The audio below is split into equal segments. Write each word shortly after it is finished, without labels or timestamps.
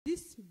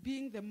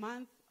being the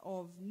month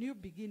of new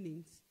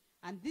beginnings,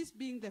 and this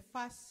being the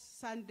first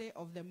Sunday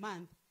of the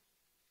month,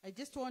 I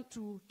just want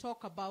to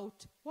talk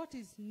about what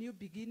is new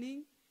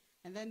beginning,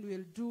 and then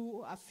we'll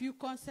do a few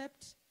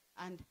concepts,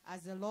 and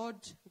as the Lord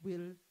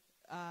will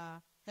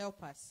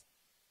help us.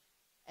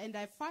 And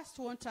I first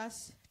want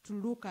us to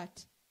look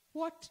at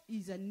what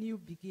is a new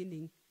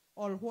beginning,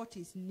 or what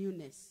is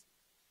newness.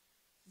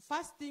 The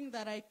first thing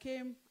that I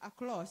came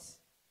across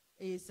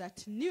is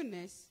that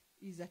newness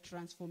is a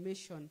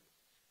transformation.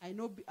 I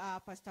know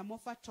Pastor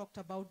Moffat talked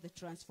about the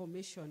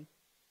transformation.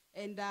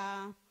 And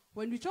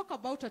when we talk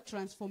about a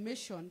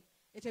transformation,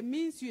 it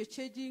means you're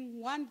changing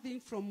one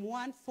thing from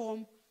one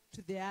form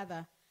to the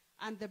other.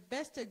 And the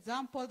best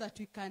example that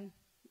we can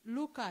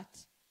look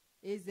at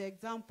is the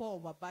example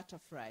of a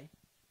butterfly,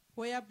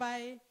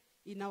 whereby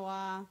in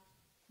our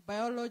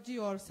biology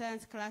or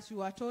science class we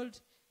were told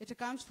it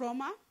comes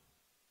from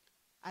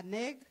an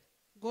egg,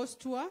 goes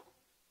to a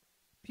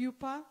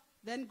pupa,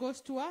 then goes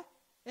to a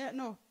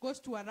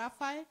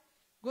larvae,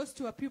 goes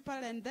to a pupil,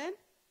 and then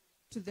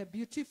to the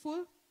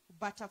beautiful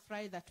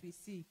butterfly that we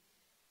see.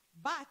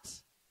 But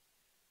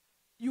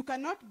you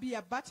cannot be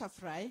a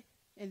butterfly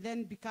and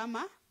then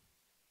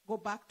go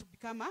back to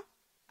become a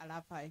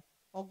larvae,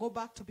 or go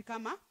back to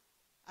become a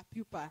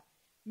pupa.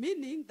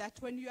 Meaning that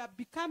when you are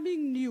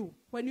becoming new,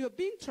 when you're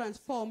being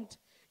transformed,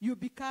 you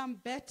become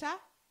better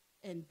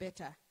and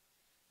better.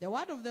 The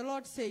word of the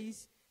Lord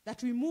says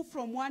that we move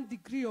from one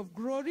degree of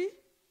glory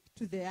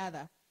to the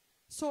other.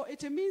 So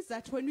it means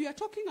that when we are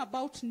talking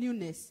about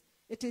newness,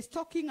 it is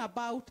talking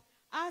about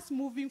us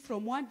moving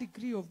from one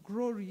degree of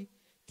glory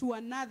to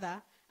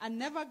another, and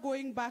never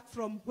going back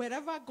from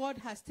wherever God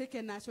has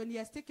taken us. When he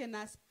has taken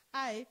us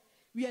high,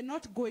 we are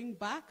not going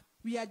back,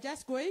 we are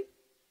just going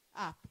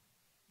up.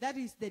 That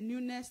is the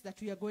newness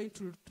that we are going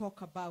to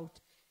talk about.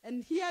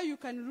 And here you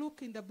can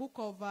look in the book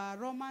of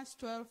Romans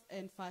 12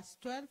 and verse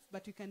 12,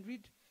 but you can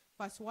read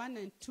verse 1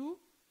 and 2.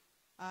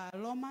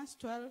 Romans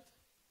 12,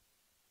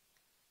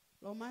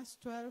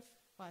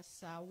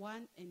 verse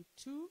 1 and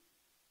 2.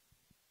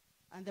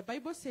 And the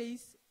Bible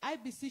says, I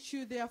beseech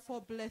you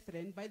therefore,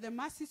 brethren, by the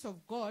mercies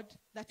of God,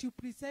 that you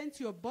present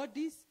your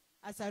bodies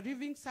as a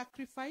living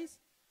sacrifice,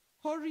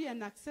 holy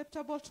and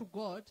acceptable to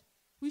God,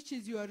 which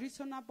is your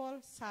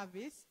reasonable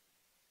service.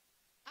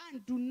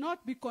 And do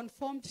not be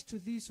conformed to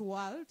this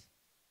world,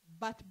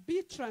 but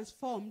be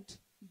transformed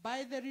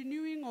by the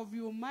renewing of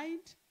your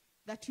mind,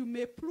 that you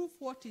may prove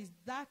what is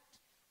that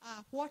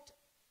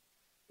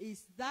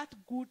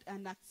good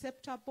and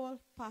acceptable,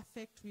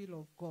 perfect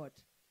will of God.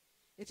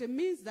 It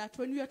means that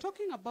when we are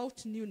talking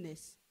about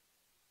newness,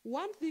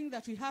 one thing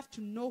that we have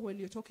to know when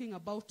you're talking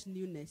about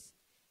newness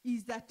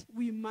is that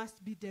we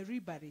must be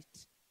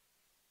deliberate.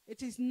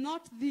 It is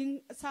not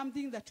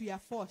something that we are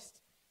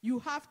forced. You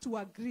have to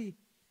agree.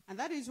 And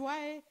that is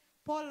why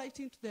Paul,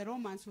 writing to the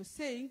Romans, was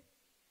saying,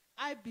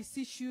 I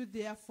beseech you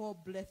therefore,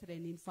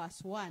 brethren, in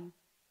verse 1,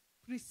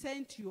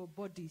 present your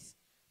bodies.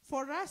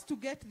 For us to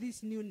get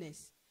this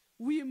newness,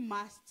 we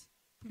must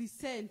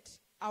present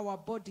our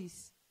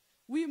bodies.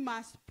 We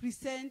must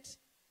present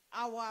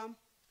our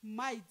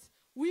minds.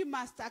 We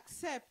must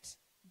accept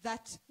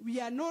that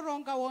we are no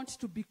longer want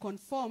to be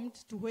conformed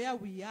to where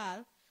we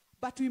are,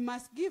 but we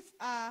must give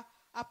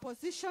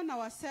position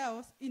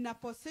ourselves in a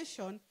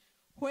position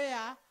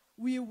where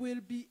we will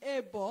be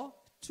able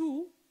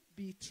to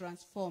be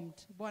transformed.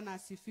 Bwana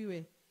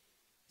asifiwe.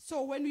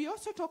 So when we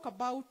also talk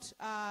about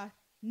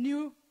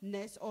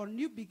newness or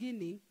new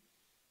beginning,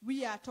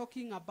 we are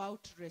talking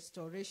about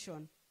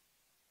restoration.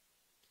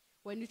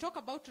 When we talk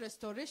about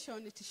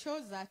restoration, it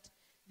shows that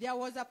there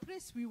was a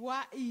place we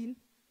were in,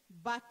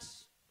 but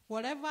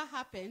whatever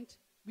happened,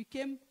 we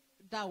came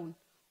down,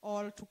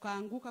 or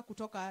tukaanguka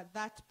kutoka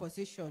that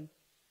position.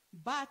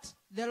 But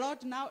the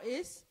Lord now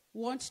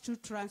wants to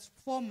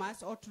transform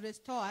us, or to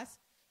restore us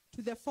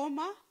to the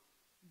former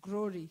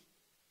glory.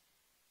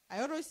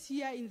 I always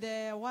hear in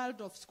the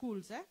world of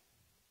schools,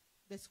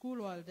 the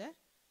school world,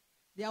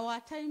 there were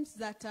times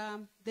that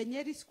the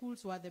Nyeri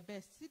schools were the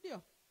best.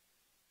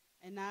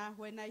 And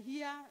when I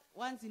hear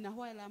once in a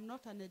while, I'm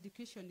not an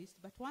educationist,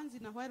 but once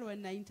in a while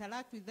when I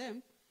interact with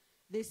them,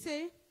 they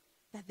say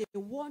that they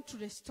want to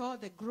restore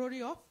the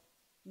glory of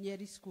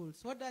Nyeri schools.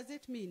 What does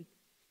it mean?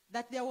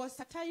 That there was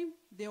a time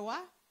they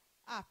were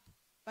up,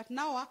 but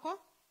now wako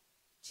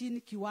chini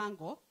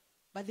kiwango,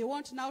 but they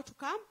want now to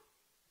come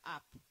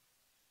up.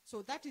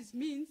 So that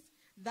means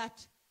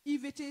that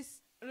if it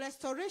is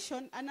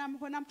restoration, and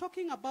when I'm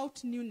talking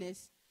about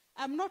newness,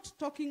 I'm not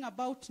talking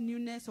about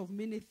newness of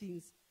many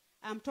things.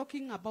 I'm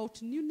talking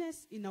about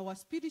newness in our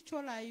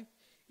spiritual life,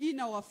 in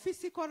our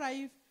physical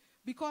life,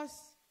 because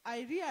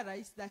I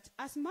realize that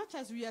as much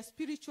as we are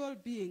spiritual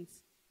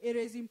beings, it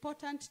is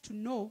important to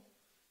know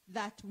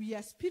that we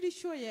are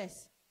spiritual,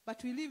 yes,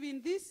 but we live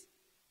in this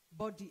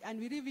body and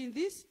we live in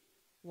this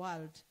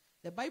world.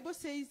 The Bible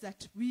says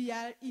that we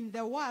are in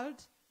the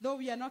world, though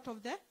we are not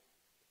of the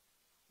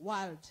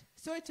world.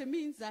 So it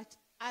means that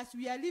as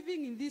we are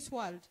living in this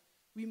world,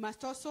 we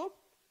must also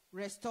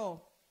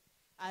restore.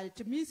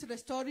 It means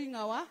restoring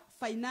our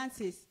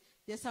finances.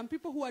 There are some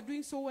people who are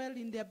doing so well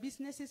in their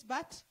businesses,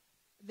 but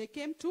they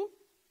came to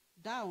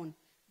down.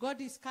 God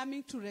is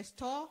coming to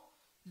restore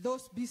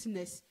those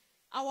business.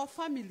 Our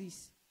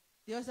families.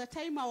 There was a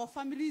time our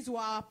families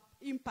were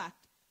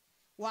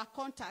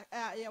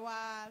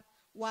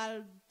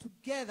were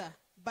together.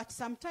 But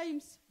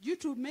sometimes, due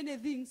to many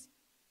things,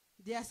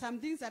 there are some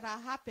things that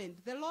have happened.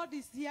 The Lord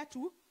is here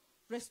to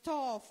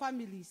restore our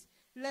families,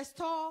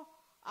 restore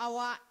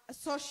our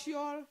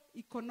social,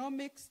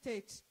 economic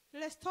state,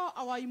 restore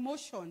our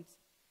emotions,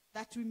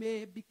 that we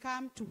may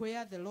become to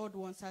where the Lord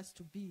wants us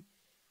to be.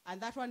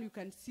 And that one you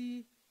can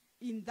see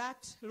in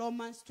that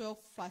Romans 12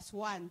 verse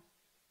 1,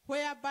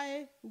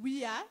 whereby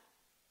we are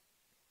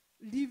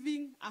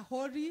living a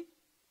holy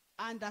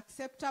and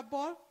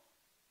acceptable,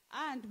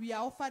 and we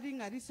are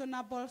offering a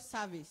reasonable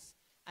service.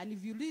 And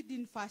if you read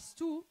in verse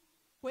 2,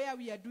 where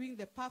we are doing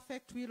the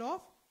perfect will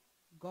of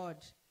God.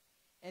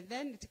 And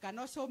then it can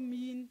also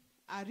mean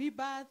a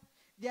rebirth.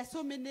 There are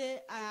so many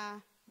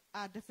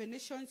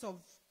definitions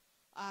of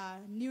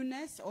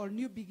newness or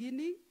new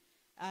beginning.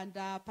 And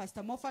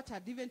Pastor Moffat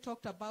had even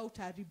talked about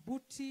a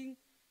rebooting,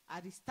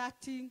 a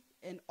restarting,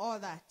 and all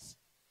that.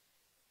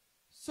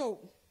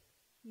 So,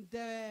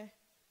 the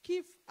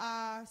key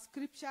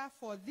scripture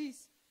for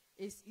this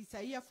is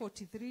Isaiah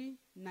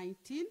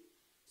 43:19.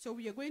 So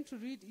we are going to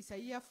read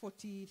Isaiah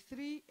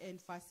 43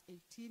 and verse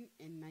 18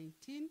 and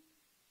 19.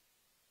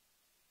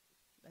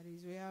 That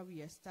is where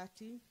we are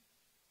starting.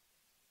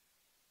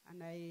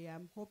 And I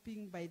am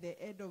hoping by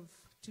the end of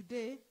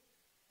today,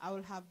 I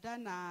will have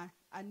done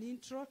an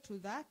intro to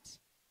that,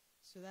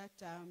 so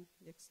that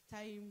next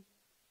time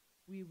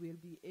we will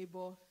be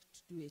able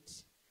to do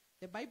it.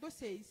 The Bible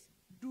says,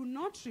 "Do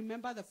not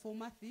remember the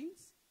former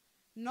things,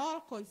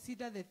 nor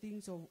consider the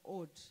things of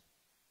old."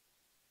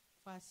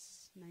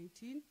 Verse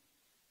 19.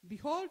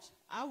 "Behold,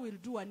 I will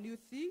do a new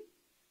thing.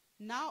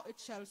 Now it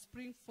shall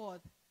spring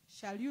forth.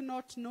 Shall you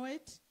not know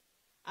it?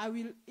 I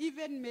will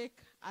even make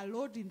a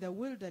road in the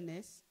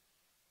wilderness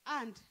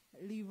and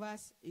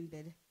rivers in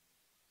the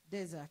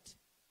desert."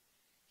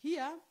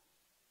 Here,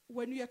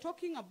 when we are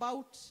talking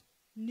about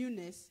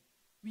newness,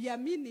 we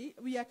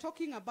are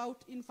talking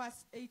about, in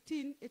verse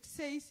 18, it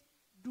says,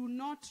 "Do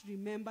not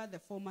remember the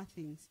former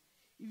things."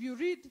 If you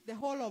read the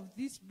whole of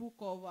this book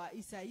of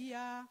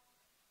Isaiah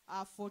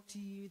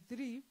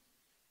 43,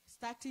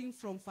 starting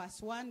from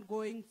verse 1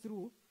 going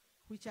through,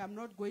 which I'm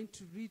not going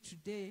to read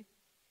today,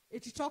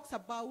 it talks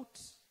about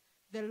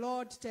the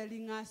Lord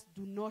telling us,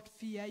 "Do not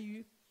fear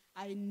you.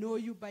 I know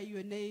you by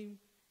your name."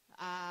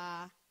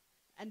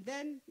 And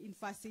then in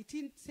verse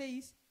 18 it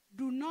says,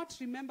 "Do not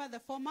remember the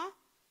former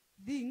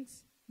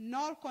things,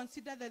 nor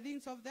consider the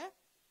things of the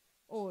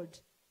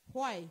old."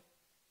 Why?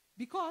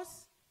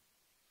 Because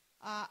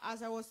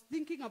as I was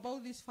thinking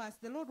about this verse,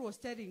 the Lord was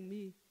telling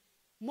me,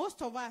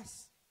 most of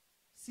us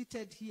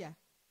seated here,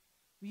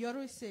 we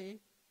always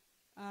say,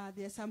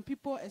 there are some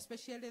people,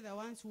 especially the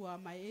ones who are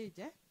my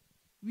age,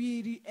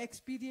 we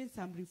experience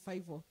some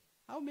revival.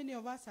 How many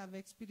of us have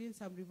experienced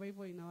some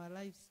revival in our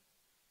lives?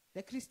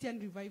 The Christian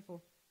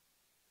revival.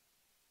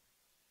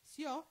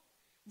 So,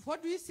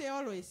 what do we say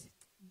always?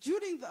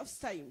 During those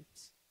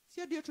times,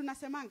 sio ndio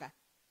tunasemanga,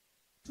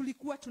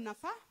 tulikuwa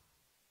tunafaa,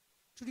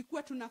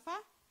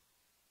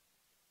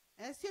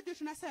 sio ndio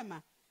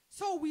tunasema.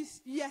 So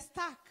we are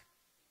stuck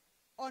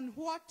on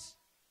what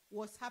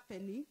was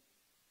happening,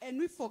 and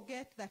we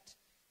forget that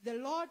the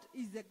Lord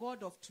is the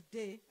God of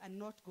today and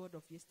not God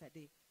of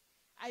yesterday.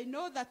 I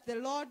know that the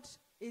Lord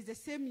is the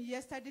same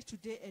yesterday,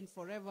 today, and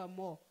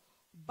forevermore.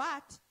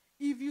 But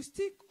if you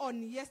stick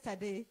on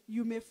yesterday,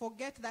 you may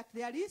forget that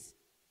there is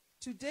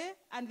today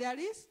and there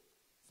is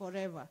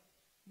forever.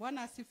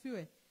 Bwana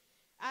asifiwe.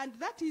 And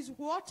that is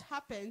what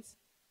happens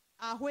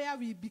where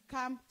we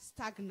become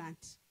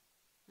stagnant.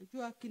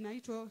 Najua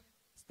kinaitwa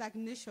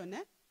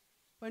stagnation.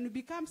 When we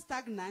become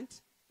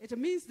stagnant, it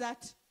means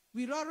that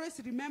we'll always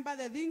remember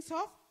the things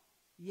of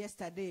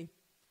yesterday.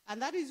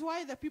 And that is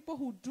why the people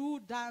who do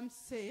dams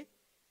say,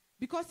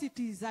 because it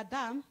is a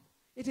dam,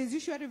 it is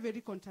usually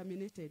very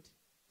contaminated.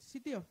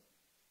 Sidio?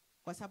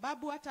 Kwa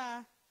sababu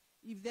hata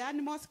if the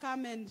animals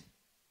come and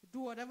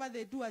do whatever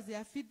they do as they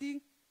are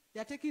feeding,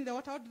 they are taking the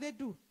water, what do they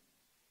do?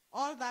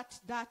 All that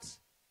dirt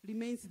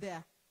remains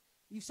there.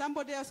 If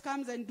somebody else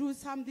comes and does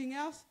something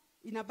else,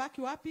 inabaki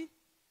wapi?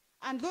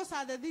 And those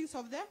are the things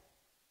of the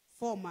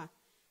former.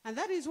 And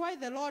that is why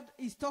the Lord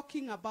is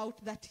talking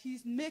about that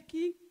he's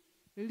making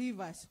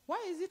rivers.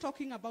 Why is he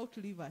talking about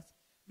rivers?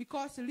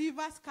 Because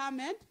rivers come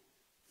and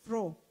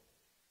flow.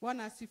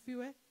 Bwana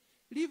asifiwe.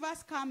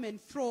 Rivers come and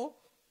flow,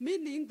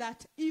 meaning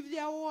that if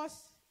there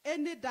was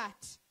any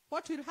dirt,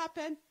 what will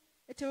happen?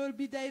 It will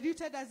be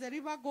diluted as the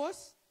river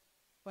goes,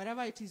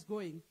 wherever it is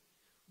going.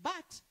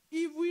 But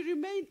if we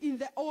remain in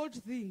the old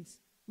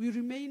things, we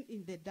remain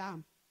in the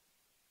dam.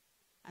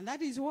 And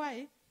that is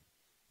why,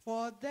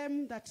 for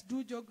them that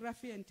do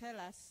geography and tell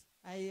us,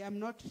 I am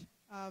not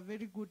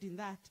very good in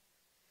that,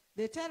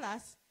 they tell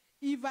us,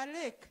 if a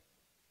lake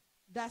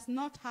does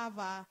not have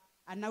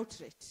an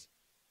outlet,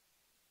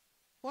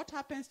 what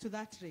happens to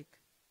that lake?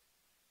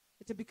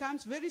 It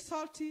becomes very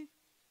salty,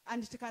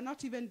 and it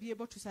cannot even be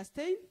able to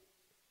sustain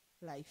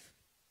life.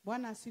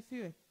 Bwana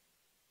asifiwe.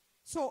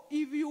 So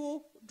if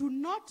you do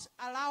not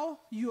allow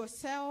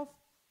yourself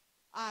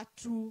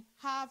to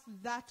have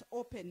that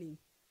opening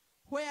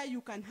where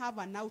you can have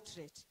an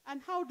outlet.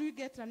 And how do you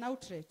get an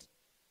outlet?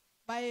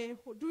 By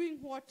doing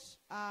what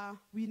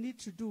we need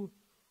to do.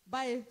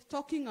 By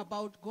talking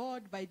about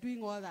God, by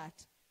doing all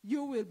that,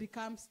 you will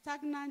become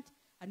stagnant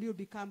and you'll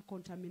become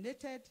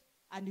contaminated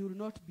and you will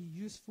not be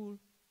useful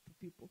to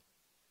people.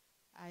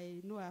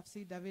 I know I've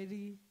said a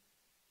very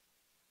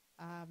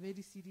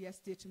serious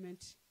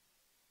statement,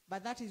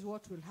 but that is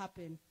what will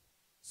happen.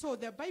 So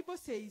the Bible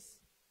says,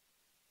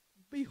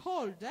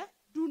 behold,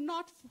 do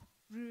not,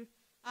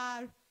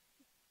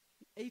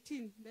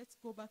 18, let's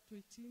go back to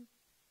 18.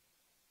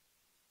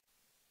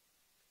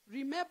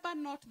 Remember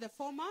not the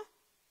former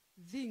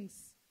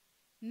things,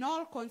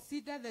 nor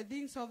consider the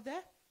things of the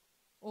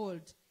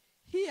old.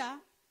 Here,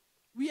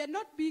 we are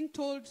not being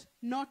told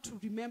not to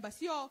remember.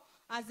 So,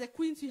 as the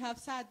queens we have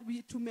said,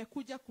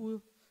 tumekuja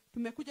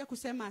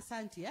kusema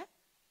asante, eh?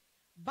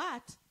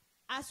 But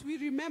as we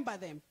remember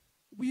them,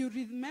 we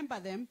remember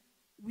them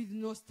with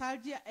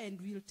nostalgia and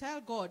we'll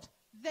tell God,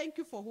 thank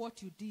you for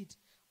what you did.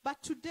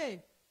 But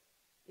today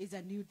is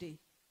a new day.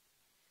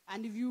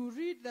 And if you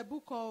read the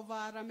book of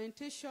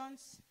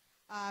Lamentations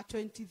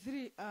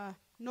 3:22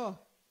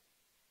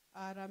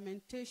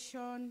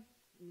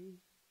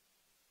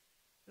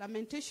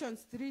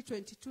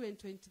 and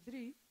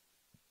 23.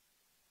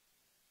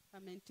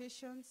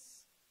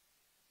 Lamentations.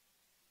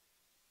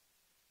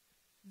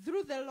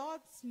 Through the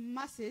Lord's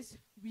mercies,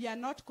 we are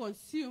not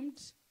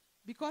consumed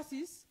because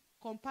his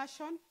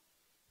compassion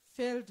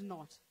failed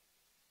not.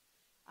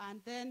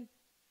 And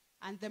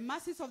the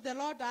mercies of the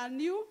Lord are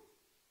new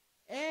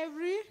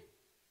every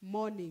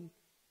morning.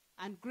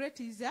 And great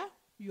is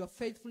your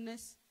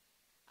faithfulness.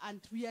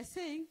 And we are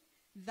saying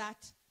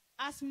that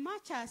as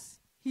much as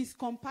his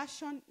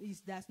compassion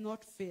does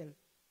not fail,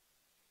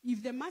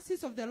 if the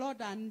mercies of the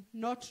Lord are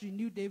not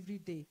renewed every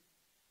day,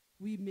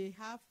 we may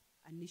have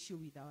an issue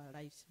with our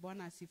lives.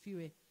 Bwana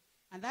asifiwe.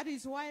 And that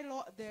is why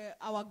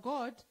our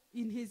God,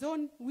 in his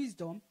own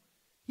wisdom,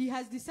 he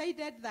has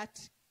decided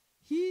that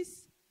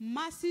his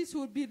mercies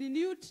will be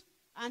renewed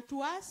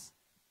unto us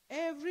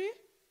every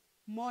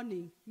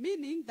morning.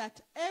 Meaning that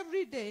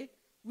every day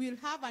we'll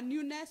have a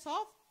newness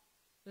of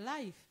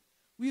life.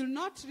 We'll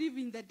not live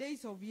in the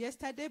days of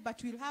yesterday,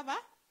 but we'll have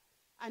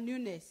a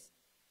newness.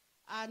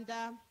 And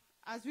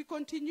as we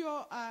continue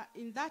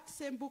in that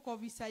same book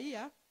of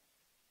Isaiah,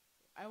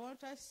 I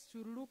want us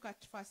to look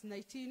at verse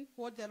 19,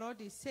 what the Lord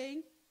is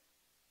saying.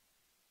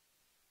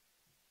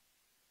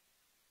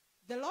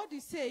 The Lord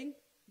is saying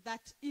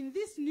that in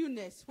this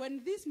newness,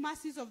 when these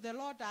mercies of the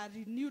Lord are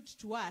renewed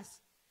to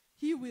us,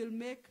 he will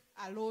make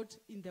a road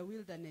in the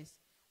wilderness.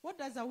 What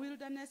does a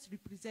wilderness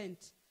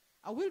represent?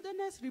 A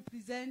wilderness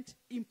represents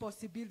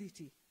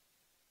impossibility.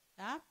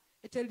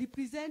 It will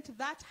represent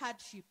that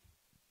hardship.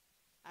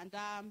 And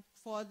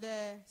for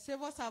the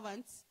civil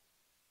servants,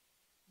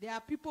 there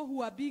are people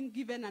who are being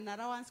given an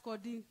allowance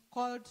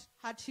called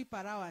hardship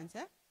allowance.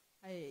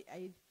 They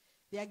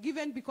are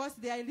given because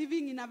they are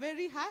living in a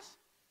very harsh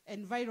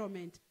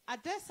environment. A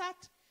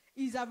desert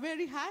is a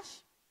very harsh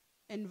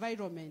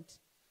environment.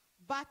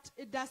 But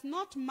it does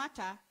not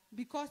matter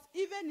because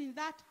even in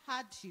that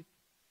hardship,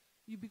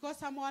 because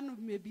someone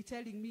may be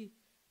telling me,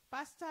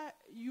 Pastor,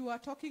 you are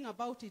talking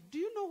about it. Do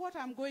you know what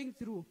I'm going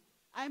through?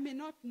 I may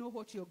not know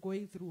what you're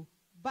going through.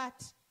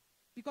 But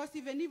because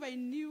even if I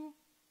knew,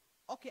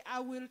 okay, I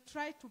will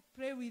try to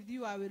pray with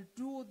you, I will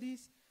do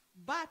this.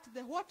 But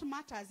what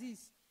matters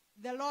is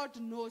the Lord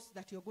knows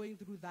that you're going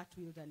through that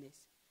wilderness.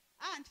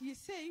 And he's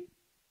saying,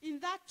 in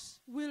that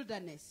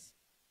wilderness,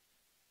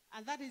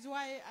 and that is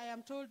why I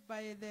am told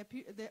by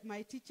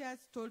my teachers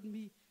told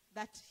me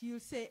that he'll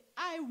say,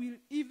 I will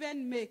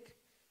even make,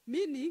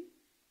 meaning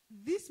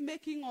this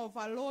making of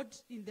a road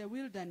in the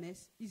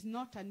wilderness is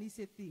not an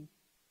easy thing.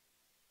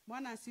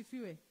 Bwana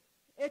asifiwe.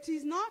 It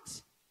is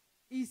not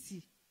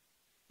easy.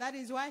 That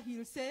is why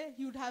he'll say,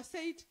 he would have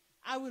said,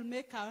 I will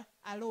make a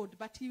road.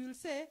 But he will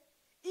say,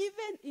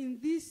 even in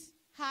this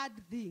hard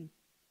thing,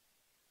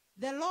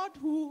 the Lord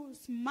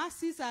whose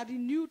mercies are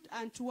renewed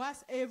unto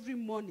us every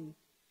morning,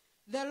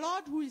 the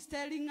Lord who is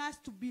telling us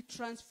to be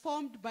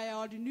transformed by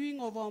our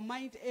renewing of our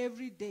mind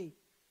every day,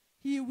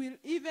 he will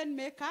even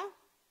make a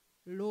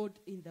road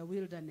in the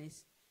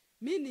wilderness.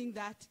 Meaning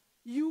that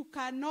you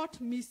cannot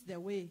miss the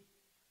way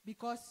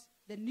because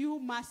the new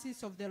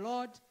mercies of the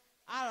Lord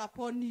are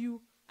upon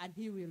you and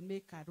he will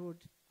make a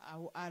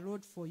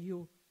road for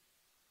you.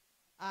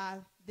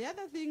 The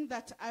other thing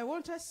that I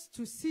want us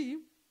to see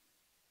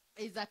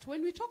is that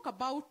when we talk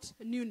about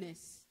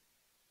newness,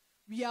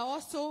 we are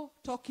also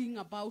talking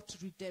about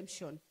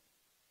redemption.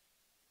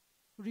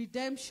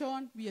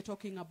 Redemption, we are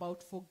talking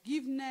about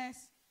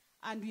forgiveness,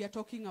 and we are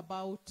talking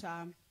about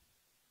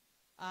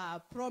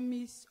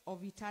promise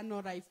of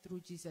eternal life through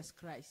Jesus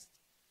Christ.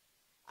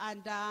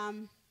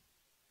 And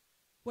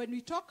when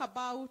we talk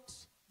about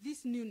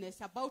this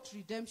newness, about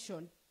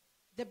redemption,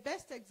 the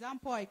best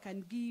example I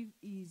can give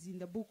is in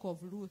the book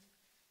of Ruth.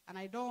 And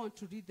I don't want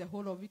to read the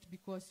whole of it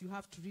because you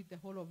have to read the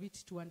whole of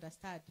it to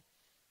understand.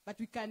 But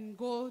we can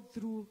go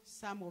through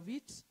some of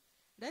it.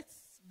 Let's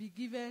be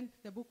given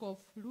the book of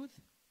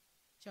Ruth,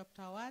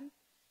 chapter 1.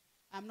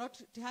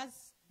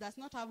 Does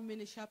not have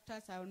many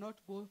chapters. I will not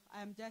go.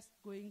 I am just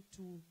going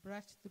to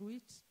brush through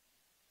it.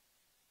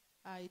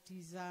 It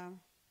is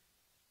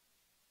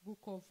book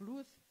of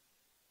Ruth.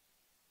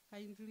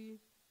 Kindly.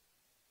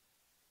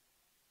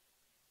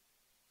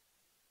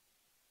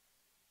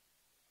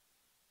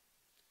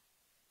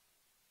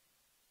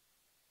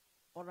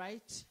 All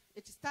right.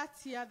 It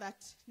starts here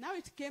that now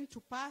it came to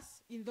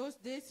pass in those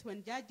days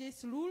when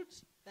judges ruled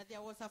that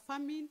there was a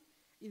famine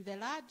in the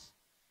land,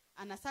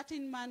 and a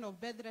certain man of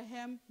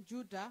Bethlehem,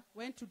 Judah,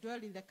 went to dwell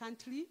in the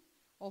country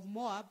of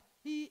Moab,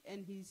 he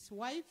and his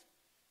wife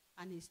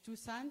and his 2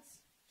 sons.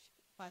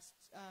 Verse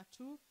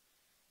 2.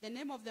 The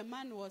name of the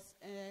man was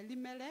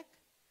Elimelech,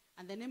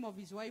 and the name of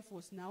his wife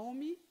was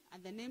Naomi,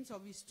 and the names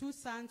of his 2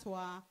 sons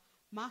were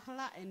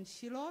Mahlah and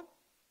Shilon,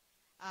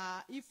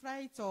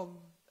 Ephraimites of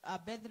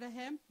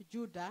Bethlehem,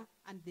 Judah,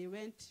 and they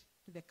went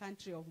to the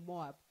country of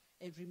Moab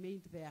and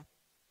remained there.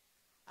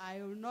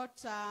 I will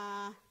not...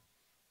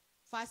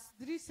 Verse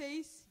 3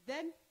 says,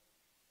 then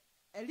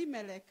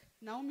Elimelech,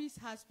 Naomi's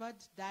husband,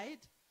 died,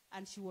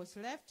 and she was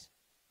left,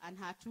 and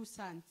her 2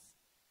 sons.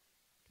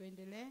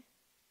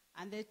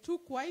 And they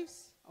took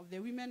wives of the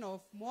women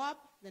of Moab.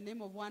 The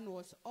name of one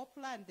was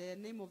Opla, and the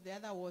name of the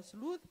other was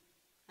Ruth,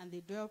 and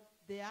they dwelt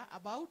there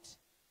about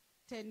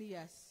 10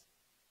 years.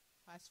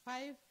 Verse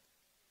 5.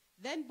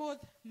 Then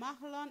both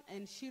Mahlon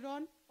and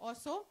Shilon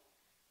also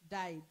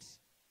died,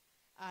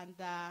 and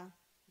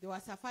they were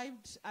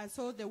survived, and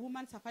so the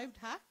woman survived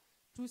her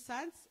 2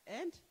 sons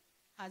and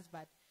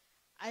husband.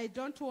 I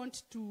don't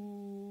want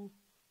to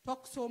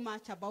talk so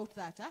much about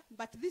that,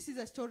 but this is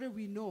a story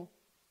we know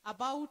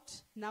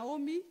about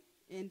Naomi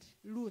and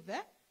Ruth.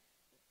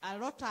 A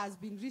lot has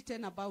been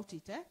written about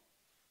it.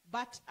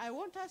 But I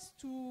want us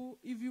to,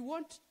 if you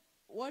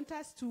want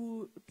us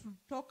to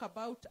talk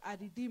about a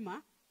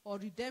redeemer or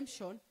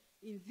redemption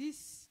in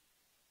this,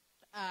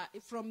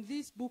 from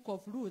this book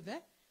of Ruth,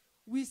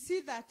 we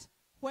see that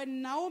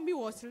when Naomi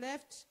was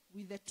left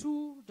with the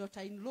 2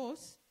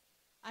 daughter-in-laws,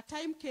 a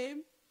time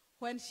came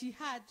when she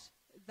heard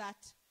that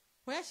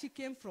where she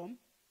came from,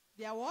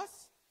 there was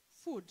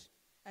food,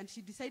 and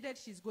she decided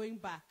she's going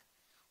back.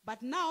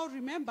 But now,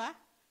 remember,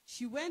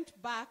 she went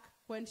back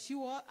when she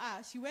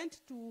went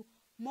to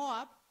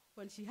Moab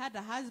when she had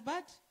a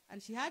husband,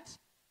 and she had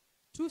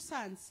 2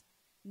 sons.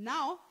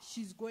 Now,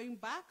 she's going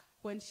back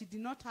when she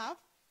did not have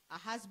a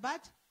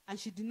husband, and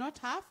she did not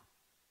have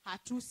her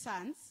 2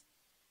 sons.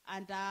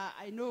 And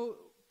I know,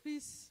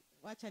 please,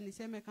 wacha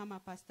niseme kama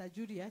Pastor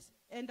Julius,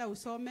 enda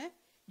usome,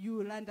 you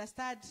will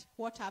understand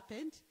what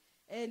happened.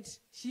 And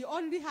she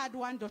only had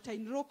 1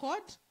 daughter-in-law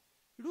called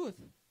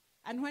Ruth.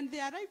 And when they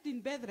arrived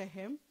in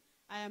Bethlehem,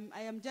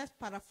 I am just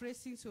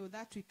paraphrasing so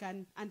that we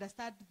can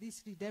understand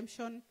this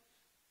redemption.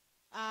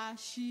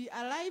 She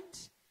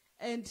arrived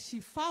and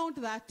she found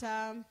that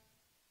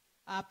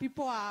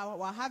people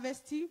were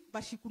harvesting,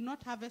 but she could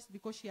not harvest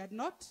because she had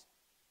not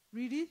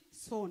really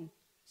sown.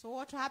 So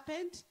what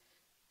happened?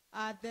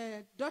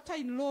 The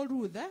daughter-in-law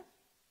Ruth,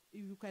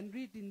 you can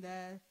read in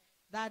the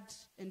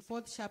 3rd and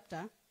 4th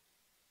chapter,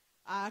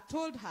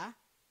 told her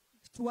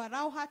to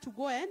allow her to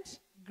go and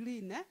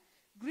glean.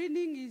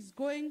 Gleaning is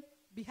going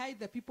behind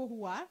the people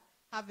who are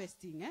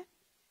harvesting.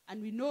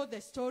 And we know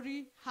the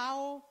story,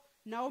 how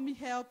Naomi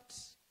helped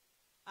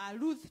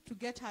Ruth to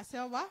get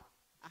herself a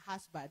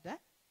husband.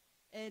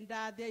 And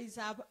there is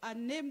a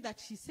name that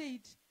she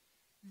said,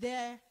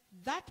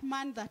 that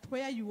man that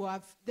where you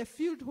have, the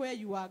field where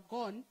you are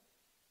gone,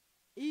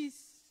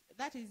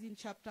 that is in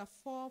chapter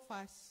 4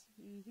 verse,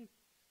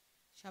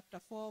 chapter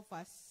 4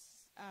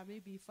 verse,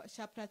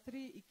 chapter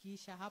 3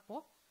 ikiisha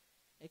hapo.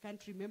 I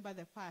can't remember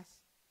the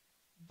verse.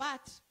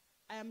 But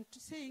I am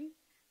saying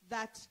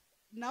that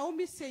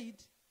Naomi said,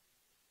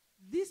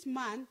 this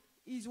man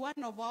is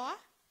one of our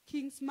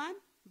kinsman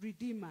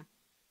redeemer.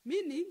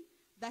 Meaning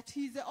that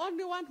he's the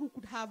only one who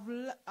could have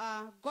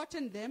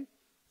gotten them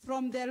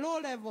from the low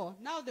level.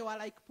 Now they were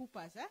like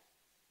poopers.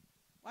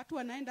 Watu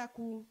wanaenda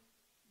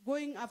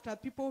going after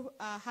people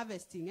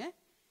harvesting.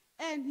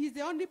 And he's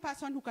the only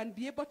person who can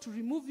be able to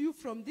remove you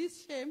from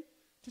this shame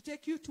to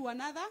take you to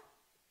another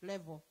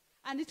level.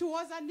 And it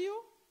was a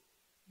new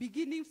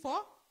beginning for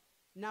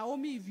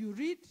Naomi, if you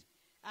read.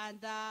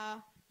 And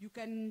you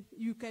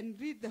can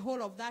read the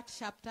whole of that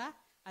chapter.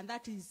 And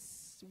that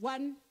is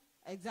one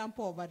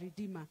example of a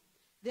redeemer.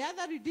 The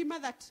other redeemer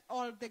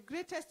or the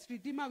greatest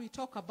redeemer we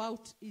talk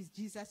about is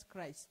Jesus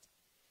Christ.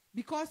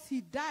 Because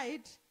he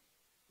died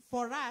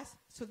for us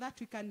so that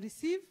we can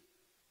receive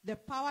the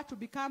power to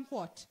become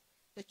what?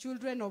 The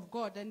children of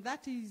God. And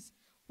that is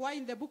why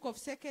in the book of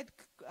 2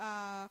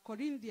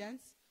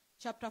 Corinthians,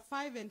 chapter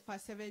 5 and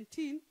verse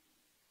 17,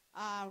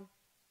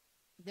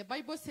 the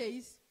Bible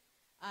says,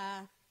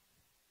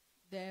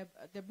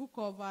 the book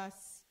of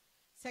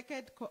 2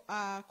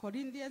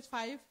 Corinthians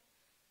 5,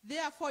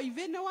 therefore, if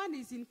anyone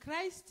is in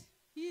Christ,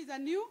 he is a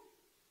new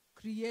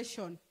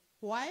creation.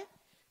 Why?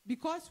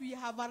 because we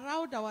have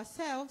allowed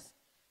ourselves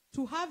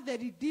to have the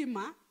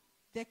Redeemer,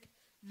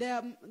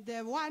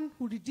 the one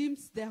who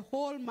redeems the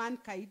whole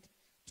mankind,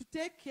 to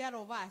take care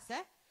of us.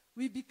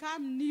 We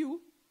become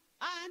new,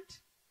 and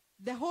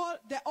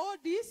the old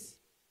is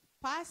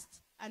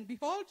past, and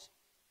behold,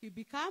 we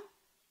become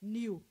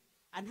new.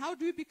 And how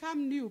do we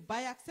become new?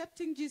 By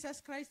accepting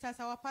Jesus Christ as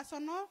our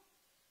personal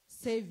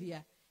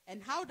Savior.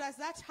 And how does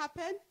that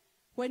happen?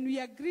 When we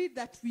agree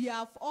that we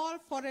have all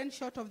fallen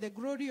short of the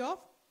glory of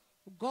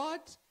God,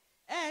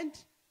 and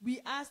we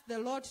ask the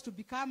Lord to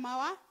become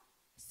our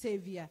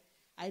Savior.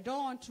 I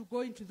don't want to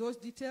go into those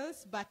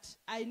details, but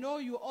I know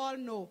you all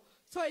know.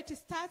 So it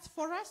starts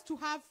for us to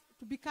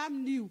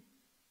become new.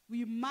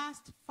 We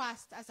must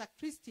fast as a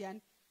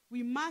Christian.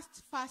 We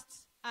must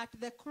fast at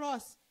the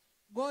cross.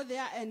 Go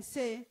there and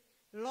say,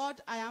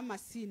 Lord, I am a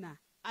sinner.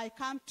 I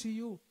come to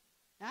you.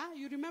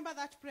 You remember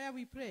that prayer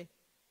we pray?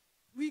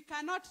 We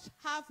cannot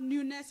have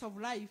newness of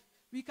life.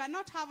 We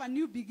cannot have a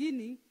new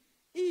beginning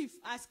if,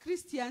 as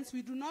Christians,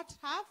 we do not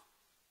have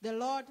the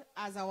Lord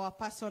as our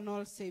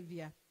personal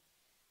Savior.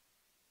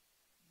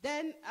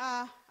 Then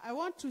I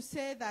want to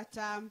say that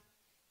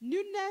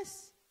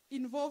newness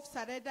involves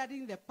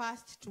surrendering the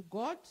past to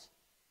God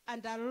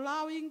and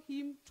allowing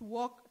Him to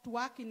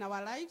work in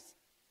our lives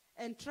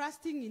and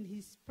trusting in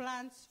His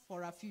plans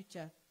for our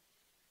future.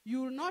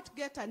 You will not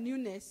get a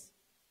newness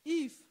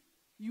if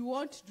you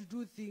want to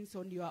do things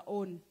on your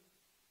own.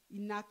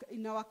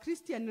 In our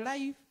Christian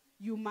life,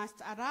 you must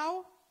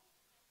allow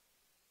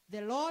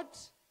the Lord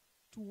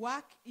to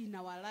work in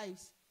our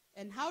lives.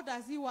 And how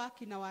does He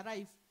work in our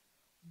life?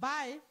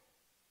 By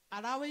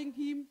allowing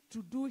Him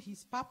to do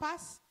His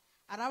purpose,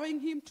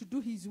 allowing Him to do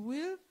His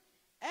will,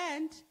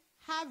 and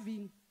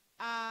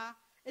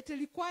it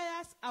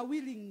requires a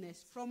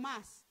willingness from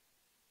us,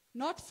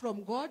 not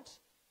from God.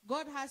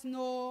 God has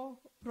no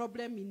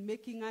problem in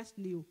making us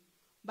new,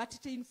 but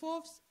it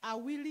involves a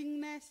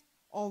willingness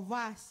of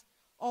us,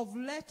 of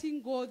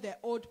letting go the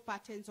old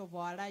patterns of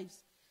our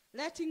lives,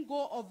 letting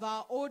go of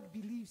our old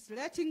beliefs,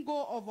 letting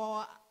go of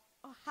our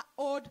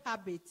old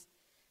habits,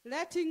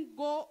 letting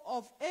go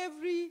of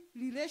every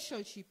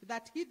relationship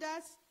that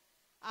hinders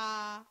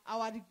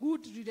our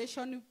good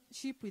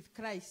relationship with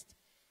Christ.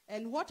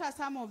 And what are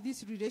some of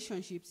these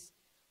relationships?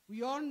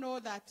 We all know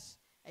that,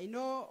 I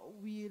know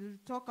we'll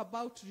talk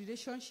about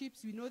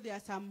relationships. We know there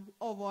are some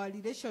of our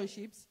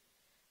relationships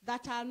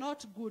that are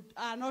not good,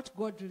 are not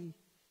godly.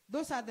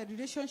 Those are the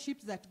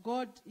relationships that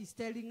God is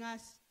telling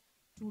us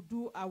to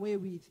do away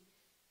with.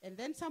 And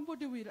then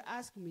somebody will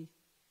ask me,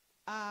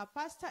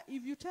 Pastor,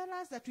 if you tell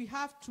us that we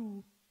have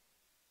to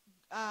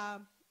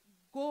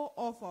go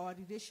off our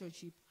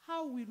relationship,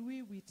 how will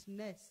we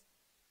witness?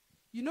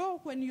 You know,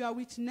 when you are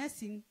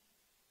witnessing,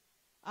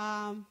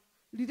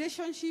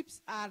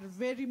 relationships are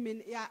very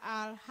many,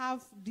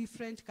 have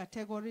different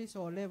categories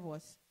or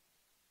levels.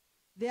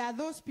 There are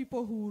those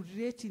people who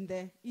rate in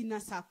the inner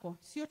circle.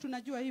 Sio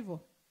tunajua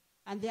hivyo.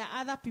 And there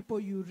are other people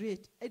you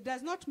rate. It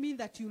does not mean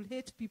that you'll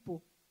hate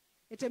people.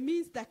 It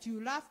means that you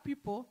love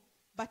people,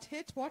 but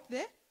hate what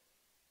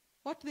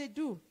they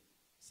do.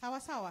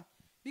 Sawa sawa.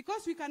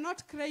 Because we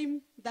cannot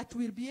claim that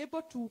we'll be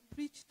able to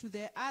preach to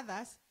the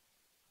others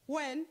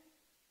when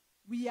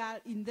we are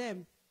in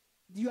them.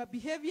 Your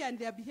behavior and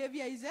their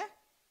behavior is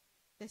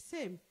the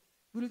same.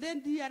 Will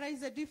then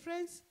realize the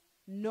difference?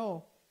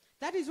 No.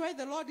 That is why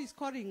the Lord is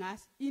calling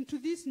us into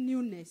this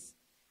newness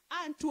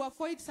and to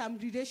avoid some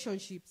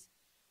relationships.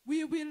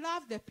 We will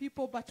love the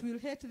people, but we'll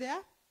hate their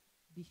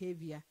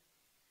behavior.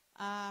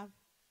 And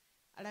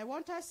I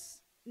want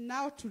us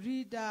now to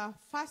read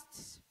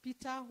 1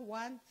 Peter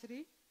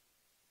 1:3.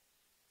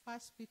 1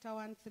 Peter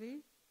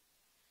 1:3.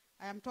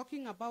 I am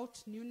talking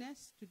about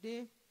newness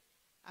today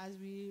as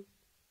we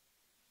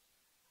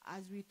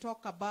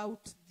talk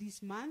about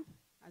this month,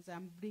 as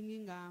I'm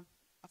bringing a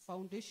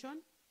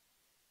foundation.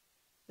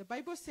 The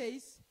Bible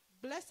says,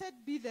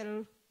 "Blessed be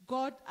the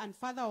God and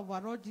Father of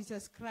our Lord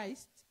Jesus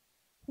Christ,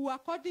 who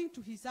according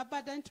to His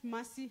abundant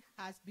mercy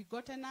has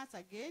begotten us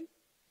again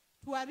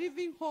to a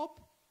living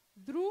hope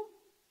through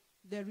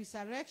the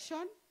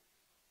resurrection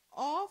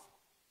of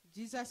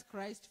Jesus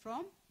Christ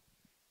from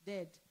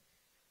dead."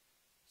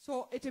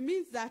 So it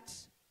means that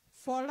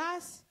for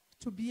us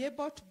to be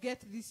able to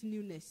get this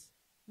newness,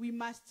 we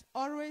must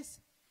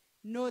always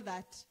know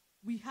that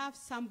we have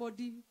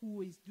somebody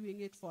who is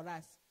doing it for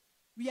us.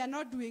 We are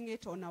not doing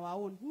it on our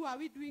own. Who are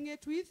we doing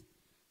it with?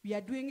 We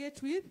are doing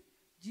it with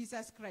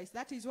Jesus Christ.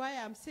 That is why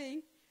I'm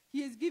saying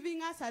He is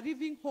giving us a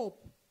living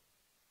hope.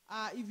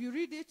 If you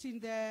read it in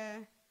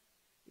the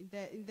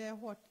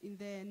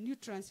New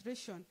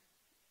Translation,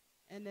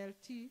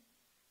 NLT,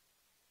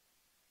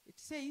 it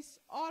says,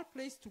 "All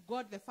praise to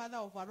God, the Father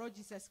of our Lord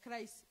Jesus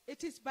Christ.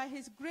 It is by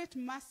His great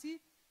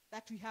mercy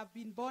that we have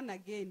been born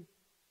again.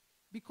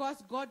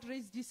 Because God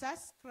raised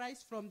Jesus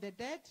Christ from the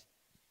dead,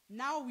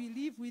 now we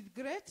live with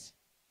great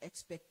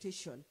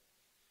expectation."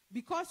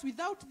 Because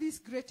without this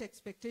great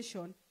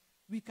expectation,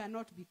 we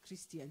cannot be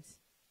Christians.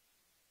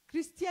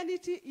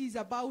 Christianity is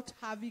about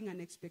having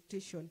an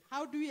expectation.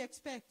 How do we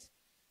expect?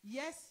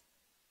 Yes,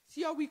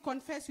 here we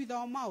confess with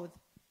our mouth.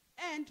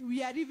 And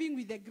we are living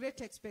with a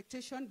great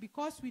expectation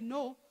because we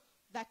know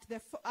that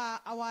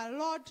our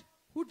Lord,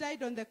 who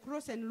died on the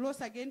cross and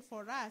rose again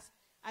for us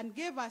and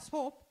gave us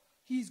hope,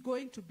 he is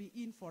going to be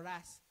in for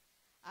us.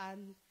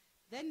 And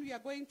then we are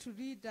going to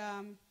read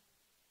the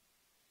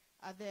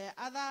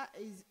other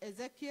is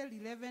Ezekiel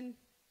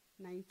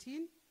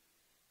 11:19.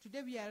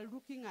 Today we are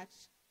looking at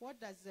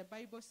what does the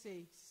Bible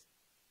say.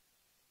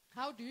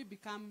 How do we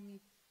become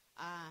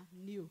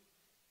new?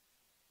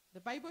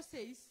 The Bible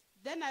says,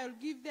 then I will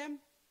give them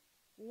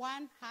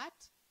one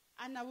heart,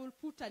 and I will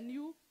put a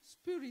new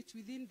spirit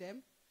within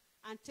them,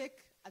 and take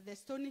the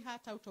stony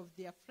heart out of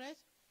their flesh,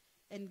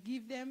 and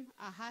give them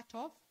a heart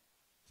of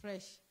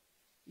flesh.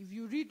 If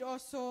you read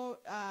also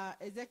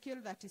Ezekiel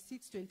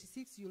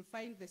 36:26, you'll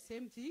find the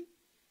same thing.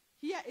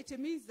 Here it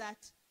means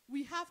that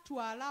we have to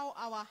allow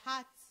our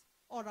hearts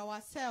or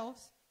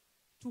ourselves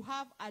to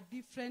have a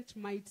different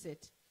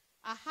mindset.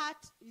 A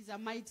heart is a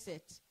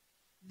mindset.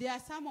 There are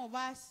some of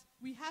us,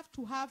 we have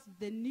to have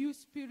the new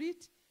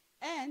spirit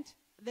and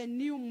the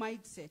new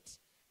mindset,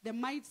 the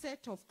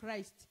mindset of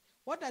Christ.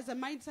 What does the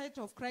mindset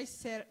of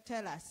Christ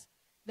tell us?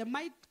 The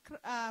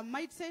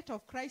mindset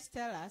of Christ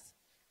tells us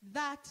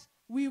that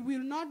we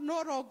will no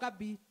longer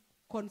be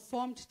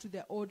conformed to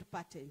the old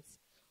patterns.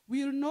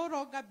 We will no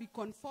longer be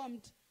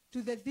conformed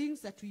to the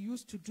things that we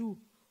used to do.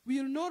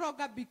 We will no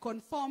longer be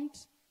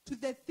conformed to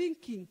the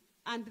thinking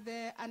and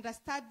the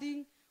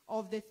understanding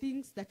of the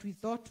things that we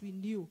thought we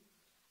knew.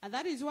 And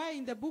that is why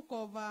in the book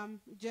of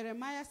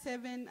Jeremiah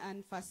 7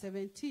 and verse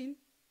 17,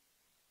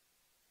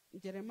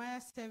 Jeremiah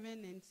 7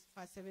 and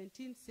verse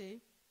 17 say,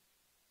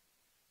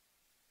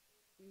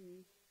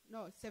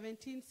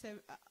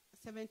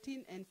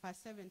 17 and verse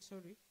 7,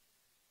 sorry,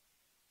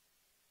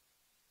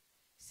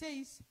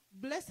 says,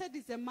 blessed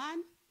is the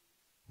man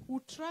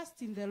who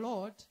trusts in the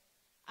Lord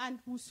and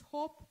whose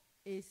hope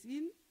is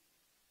in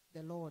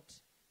the Lord.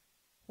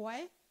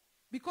 Why?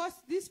 Because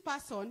this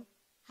person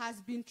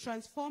has been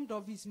transformed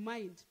of his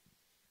mind,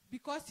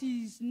 because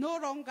he is no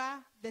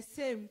longer the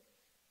same.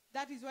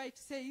 That is why it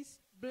says,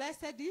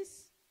 blessed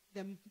is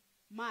the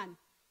man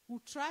who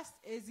trusts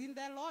is in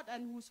the Lord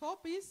and whose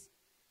hope is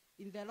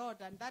in the Lord.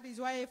 And that is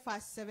why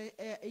verse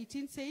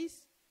 18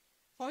 says,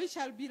 for he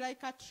shall be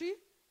like a tree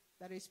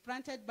that is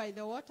planted by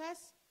the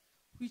waters,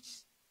 which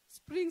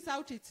springs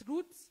out its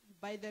roots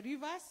by the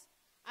rivers,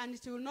 and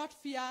it will not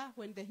fear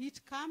when the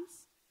heat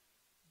comes,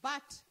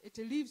 but its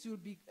leaves will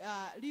be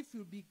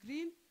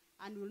green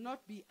and will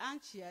not be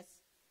anxious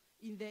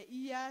in the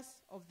years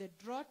of the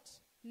drought,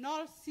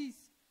 nor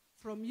cease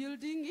from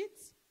yielding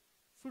its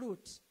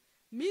fruit.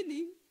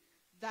 Meaning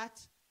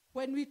that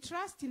when we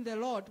trust in the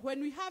Lord,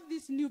 when we have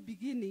this new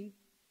beginning,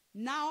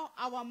 now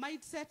our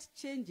mindset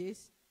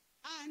changes,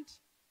 and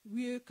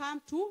we will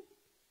come to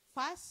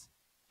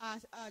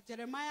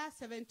Jeremiah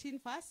 17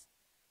 verse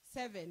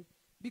 7.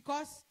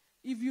 Because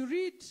if you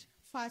read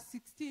verse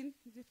 16,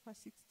 is it verse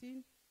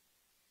 16?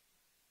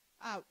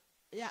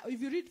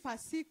 If you read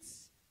verse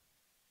 6,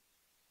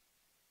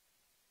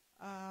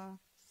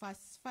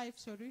 verse 5,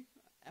 sorry,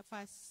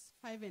 verse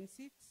 5 and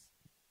 6.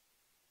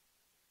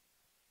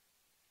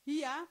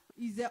 Here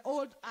is the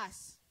old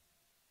us.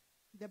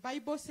 The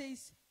Bible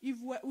says, if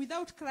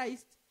without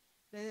Christ,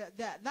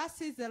 that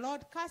says the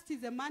Lord, cursed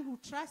is the man who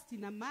trusts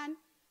in a man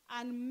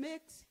and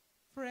makes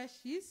fresh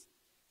his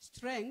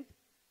strength,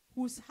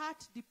 whose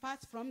heart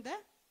departs from the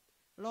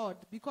Lord,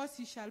 because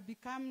he shall be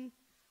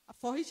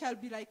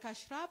like a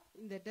shrub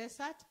in the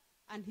desert,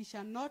 and he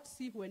shall not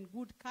see when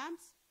good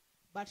comes,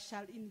 but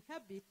shall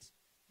inhabit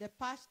the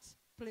parched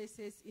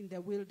places in the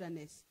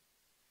wilderness,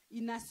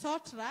 in a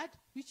salt land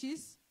which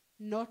is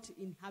not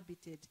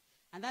inhabited.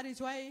 And that is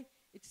why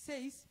it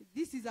says,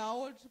 this is our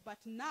old,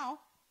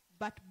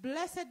 but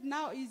blessed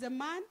now is a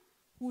man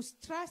whose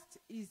trust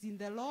is in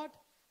the Lord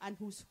and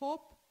whose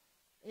hope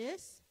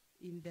is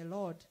in the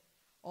Lord.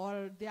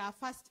 Or there are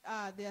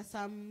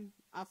some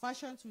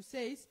versions who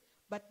says,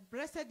 but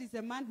blessed is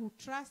the man who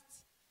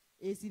trusts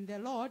is in the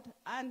Lord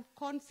and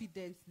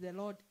confidence the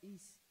Lord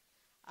is.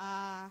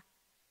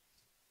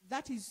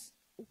 That is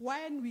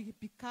when we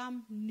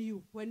become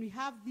new, when we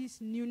have this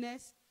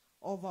newness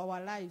of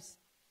our lives.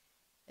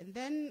 And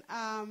then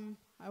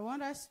I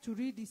want us to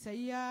read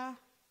Isaiah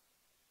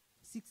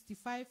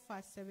 65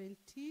 verse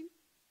 17.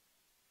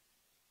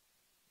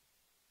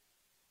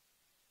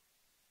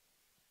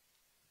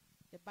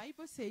 The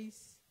Bible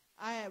says,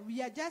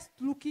 we are just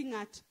looking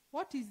at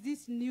what is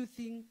this new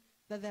thing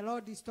that the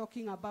Lord is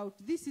talking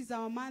about. This is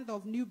our month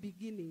of new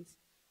beginnings.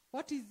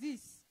 What is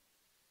this?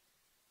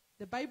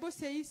 The Bible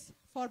says,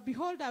 for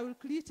behold, I will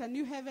create a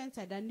new heavens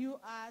and a new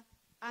earth,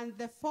 and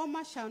the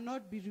former shall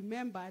not be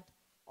remembered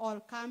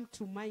or come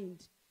to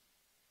mind.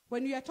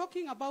 When we are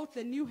talking about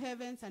the new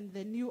heavens and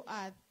the new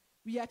earth,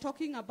 we are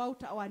talking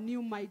about our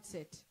new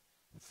mindset.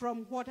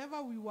 From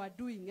whatever we were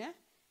doing,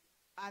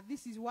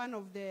 this is one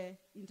of the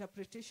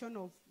interpretation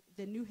of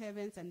the new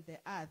heavens and the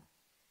earth.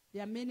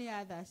 There are many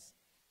others.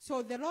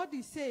 So the Lord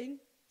is saying,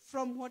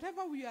 from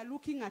whatever we are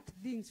looking at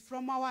things,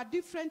 from our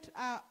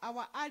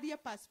earlier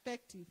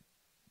perspective,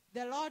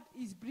 the Lord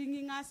is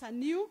bringing us a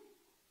new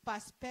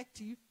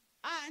perspective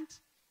And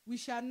we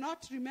shall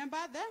not remember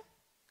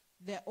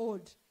the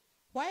old.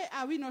 Why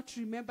are we not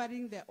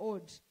remembering the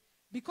old?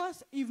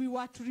 Because if we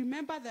were to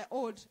remember the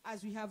old,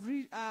 as we have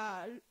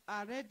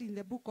read in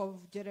the book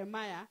of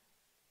Jeremiah,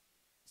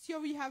 so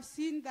we have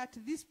seen that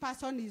this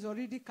person is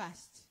already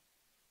cast.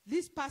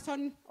 This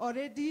person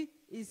already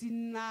is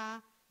in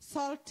a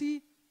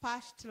salty,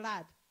 parched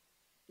land.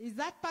 Is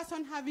that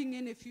person having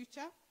any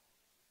future?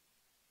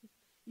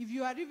 If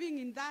you are living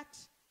in that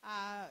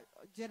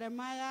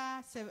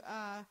Jeremiah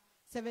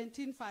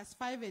 17, verse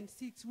 5 and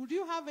 6, would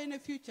you have any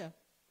future?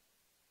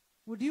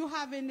 Would you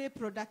have any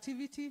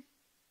productivity?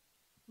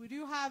 Would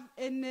you have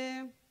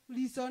any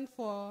reason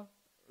for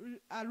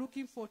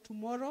looking for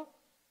tomorrow?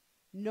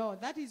 No,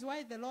 that is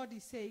why the Lord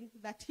is saying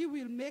that he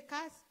will make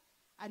us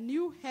a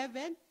new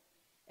heaven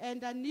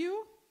and a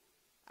new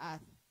earth.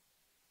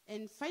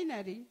 And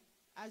finally,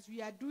 as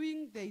we are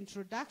doing the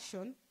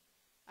introduction,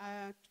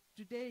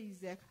 today is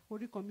the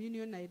Holy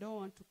Communion. I don't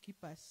want to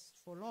keep us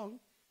for long.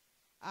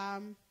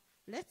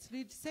 Let's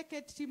read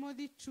 2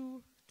 Timothy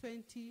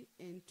 2:20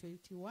 and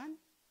 21,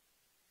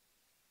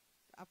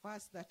 a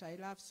verse that I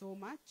love so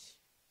much.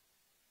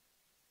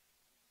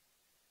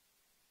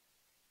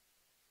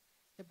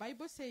 The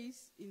Bible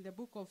says in the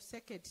book of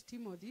 2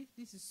 Timothy,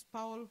 this is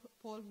Paul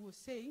who was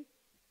saying,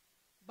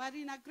 but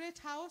in a great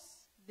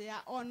house there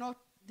are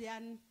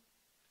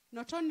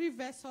not only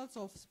vessels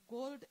of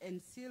gold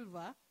and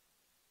silver,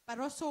 but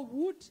also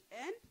wood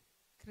and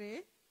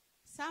clay,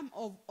 some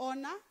of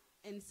honor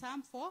and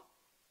some for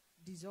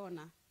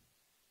dishonor.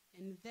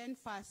 And then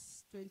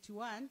verse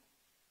 21,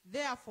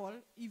 therefore,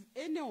 if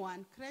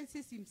anyone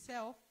cleanses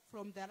himself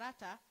from the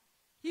latter,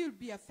 he will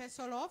be a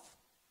vessel of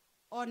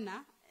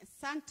honor,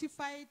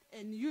 sanctified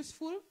and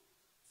useful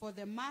for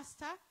the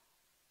master,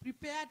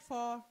 prepared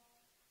for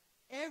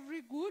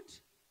every good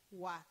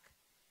work.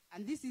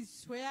 And this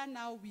is where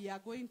now we are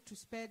going to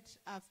spend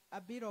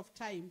a bit of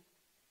time.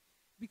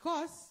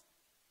 Because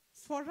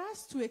for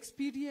us to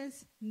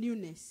experience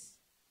newness,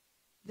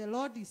 the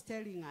Lord is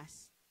telling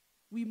us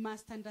we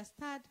must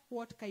understand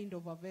what kind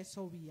of a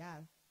vessel we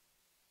are.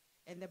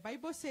 And the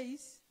Bible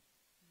says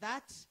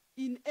that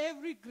in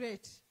every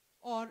great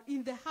or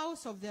in the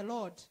house of the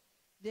Lord,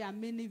 there are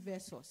many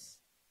vessels.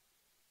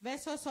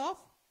 Vessels of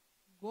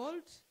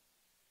gold,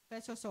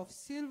 vessels of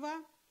silver,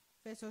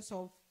 vessels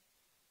of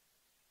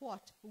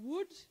what?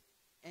 Wood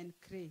and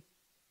clay.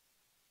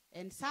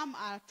 And some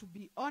are to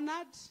be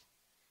honored.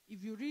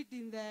 If you read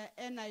in the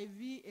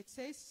NIV, it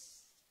says,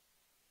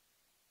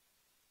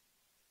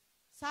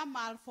 some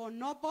are for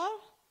noble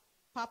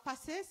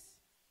purposes,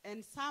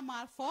 and some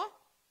are for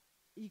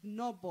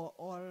ignoble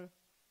or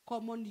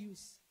common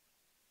use.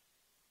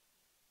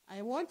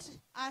 I want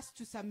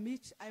to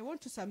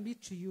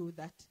submit to you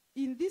that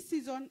in this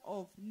season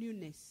of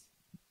newness,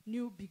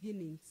 new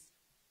beginnings,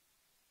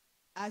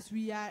 as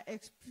we are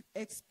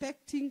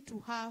expecting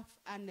to have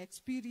an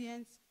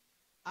experience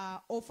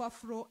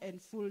overflow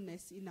and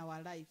fullness in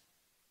our life,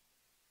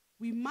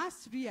 we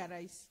must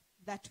realize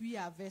that we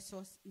are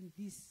vessels in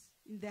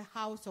the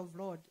house of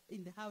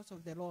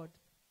the Lord.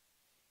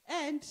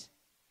 And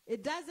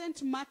it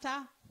doesn't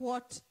matter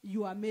what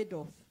you are made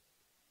of.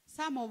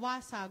 Some of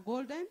us are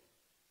golden,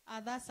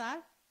 others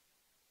are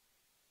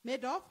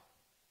made of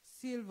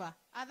silver,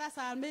 others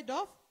are made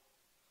of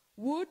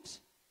wood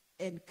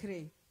and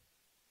clay.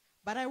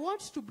 But I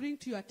want to bring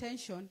to your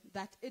attention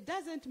that it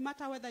doesn't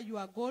matter whether you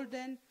are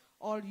golden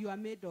or you are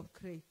made of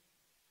clay.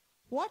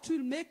 What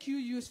will make you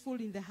useful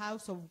in the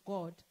house of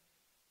God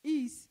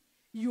is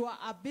your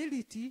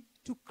ability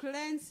to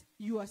cleanse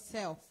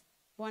yourself.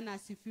 Our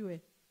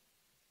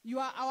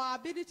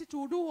ability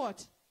to do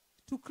what?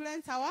 To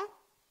cleanse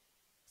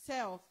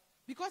ourselves.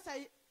 Because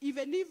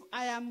even if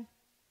I am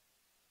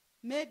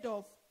made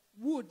of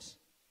wood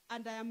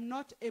and I am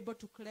not able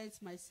to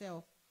cleanse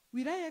myself,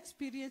 will I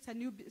experience a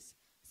new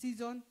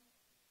season?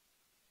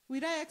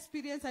 Will I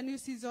experience a new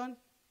season?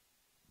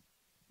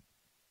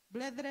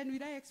 Brethren,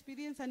 will I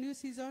experience a new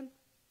season?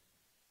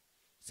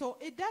 So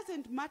it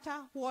doesn't matter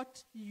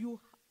what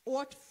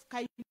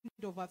kind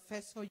of a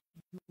vessel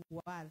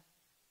you are,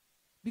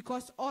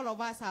 because all of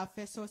us are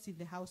vessels in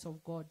the house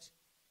of God.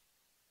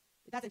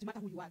 It doesn't matter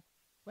who you are,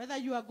 whether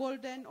you are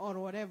golden or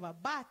whatever.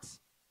 But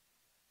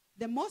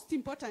the most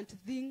important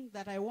thing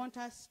that I want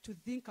us to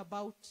think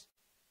about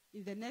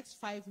in the next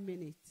 5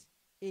 minutes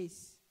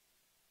is,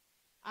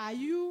 are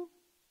you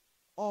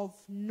of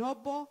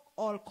noble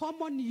or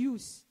common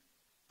use,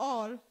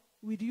 or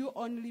will you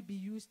only be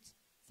used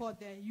for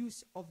the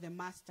use of the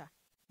master?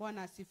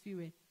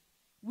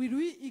 Will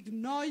we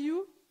ignore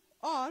you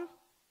all?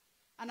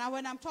 And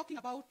when I'm talking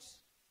about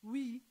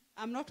we,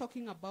 I'm not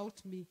talking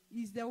about me.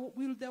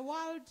 Will the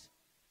world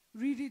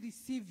really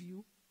receive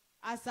you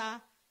as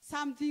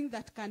something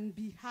that can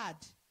be had?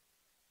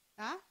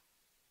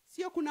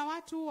 Sio kuna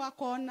watu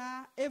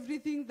wakona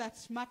everything that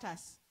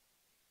matters.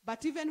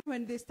 But even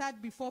when they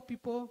start before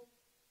people,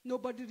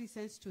 nobody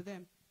listens to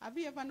them. Have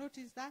you ever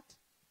noticed that?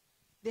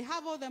 They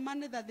have all the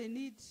money that they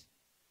need.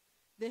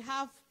 They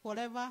have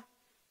whatever.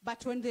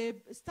 But when they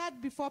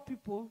start before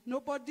people,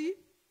 nobody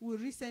will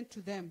listen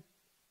to them.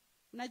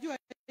 Unajua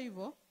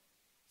hivyo?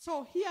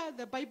 So here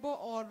the Bible,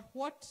 or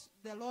what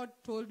the Lord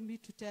told me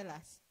to tell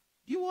us.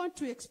 Do you want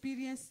to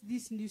experience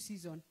this new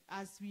season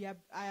as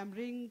I am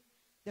laying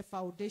the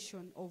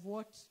foundation of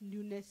what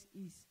newness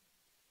is?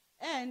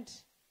 And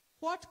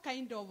what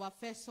kind of a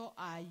vessel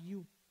are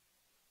you?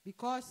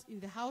 Because in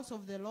the house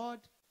of the Lord,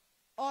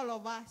 all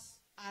of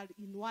us are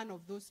in one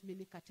of those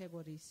many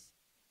categories.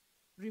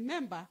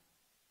 Remember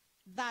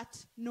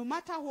that no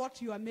matter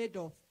what you are made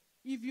of,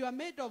 if you are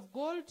made of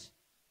gold,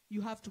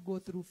 you have to go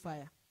through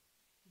fire.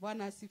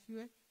 Bwana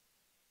asifiwe.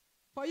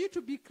 For you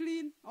to be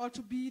clean or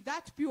to be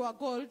that pure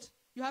gold,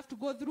 you have to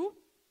go through.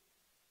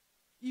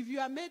 If you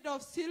are made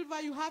of silver,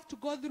 you have to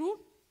go through.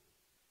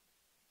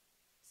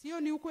 Sio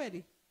ni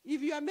ukweli?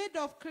 If you are made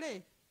of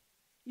clay,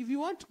 if you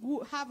want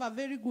to have a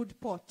very good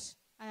pot,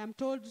 I am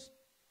told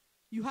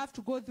you have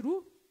to go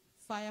through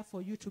fire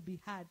for you to be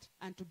hard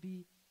and to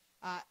be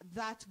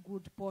that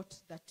good pot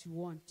that you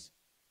want.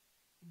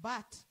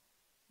 But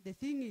the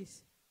thing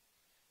is,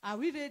 are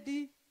we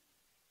ready?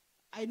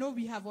 I know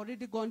we have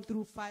already gone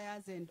through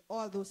fires and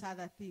all those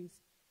other things.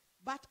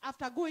 But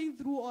after going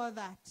through all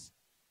that,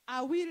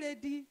 are we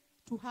ready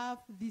to have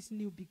this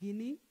new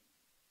beginning?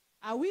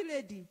 Are we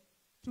ready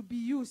to be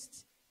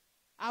used?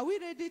 Are we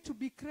ready to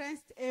be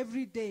cleansed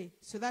every day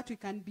so that we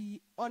can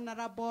be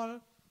honorable,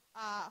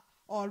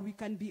 or we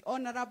can be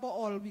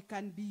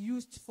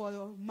used for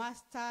the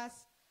masters,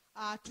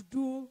 to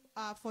do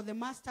for the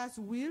master's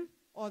will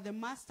or the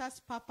master's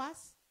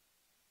purpose?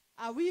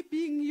 Are we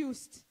being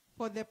used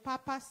for the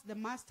purpose the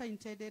master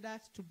intended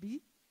us to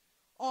be?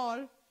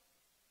 Or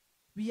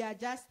we are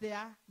just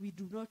there, we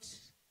do not,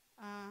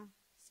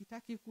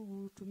 sitaki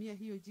kutumia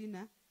hiyo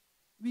jina,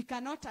 we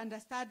cannot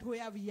understand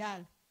where we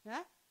are.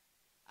 Yeah?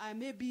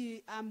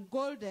 Maybe I'm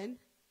golden,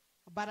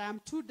 but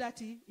I'm too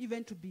dirty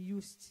even to be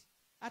used.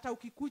 Hata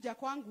ukikuja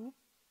kwangu,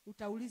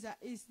 utauliza,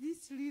 is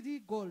this really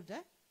gold?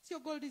 So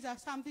gold is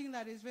something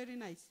that is very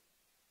nice.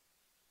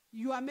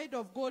 You are made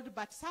of gold,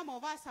 but some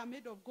of us are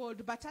made of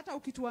gold, but hata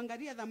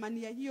ukituangalia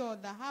dhamani ya hiyo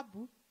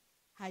dhahabu,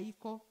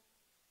 haiko.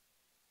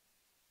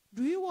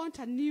 Do you want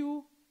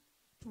to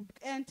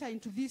enter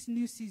into this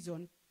new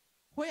season,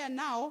 where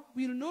now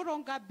we'll no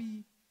longer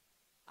be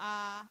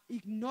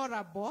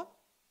ignorable,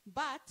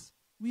 but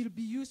will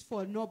be used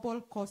for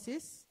noble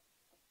causes?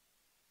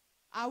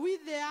 Are we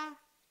there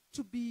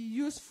to be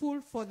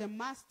useful for the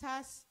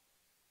master's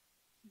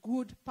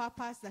good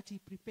purpose that he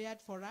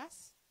prepared for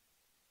us?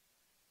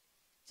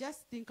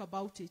 Just think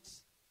about it.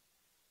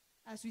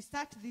 As we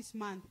start this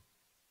month,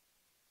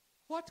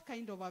 what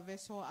kind of a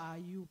vessel are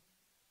you?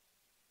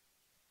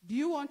 Do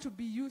you want to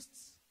be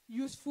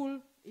useful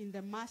in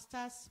the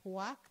master's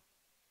work?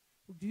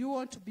 Do you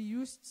want to be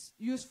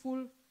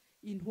useful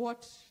in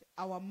what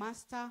our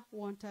master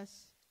wants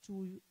us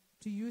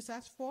to use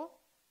us for?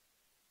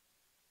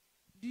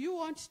 Do you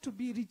want to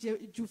be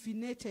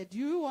rejuvenated? Do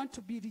you want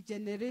to be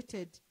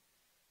regenerated?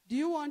 Do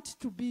you want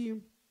to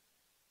be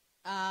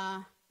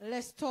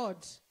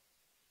restored?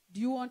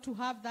 Do you want to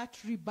have that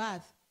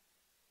rebirth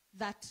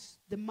that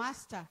the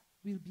master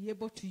will be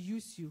able to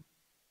use you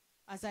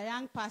as a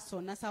young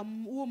person, as a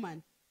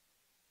woman,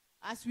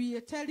 as we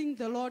are telling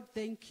the Lord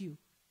thank you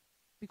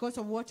because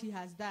of what he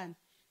has done?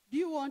 Do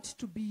you want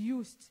to be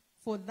used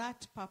for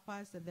that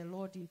purpose that the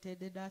Lord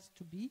intended us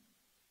to be?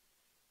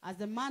 As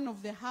the man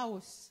of the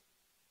house,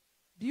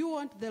 do you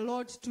want the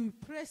Lord to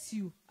place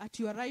you at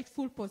your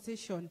rightful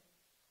position,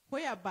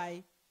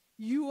 whereby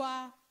you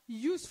are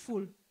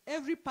useful?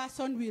 Every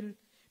person will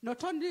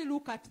not only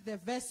look at the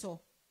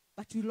vessel,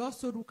 but will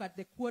also look at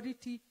the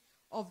quality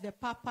of the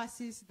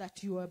purposes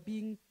that you are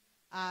being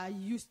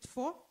used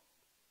for.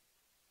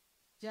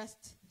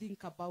 Just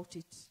think about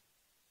it.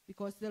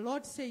 Because the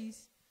Lord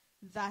says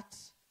that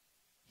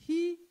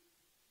he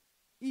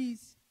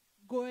is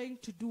going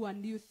to do a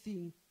new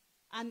thing.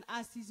 And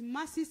as his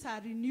mercies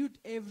are renewed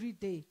every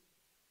day,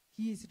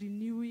 he is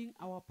renewing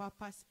our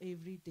purpose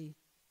every day.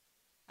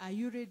 Are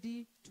you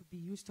ready to be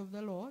used of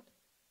the Lord?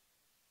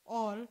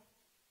 Or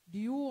do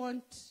you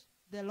want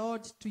the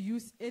Lord to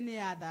use any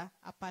other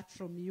apart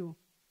from you?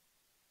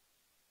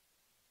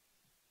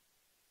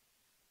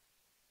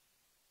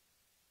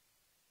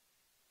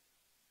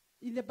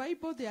 In the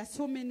Bible, there are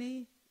so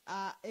many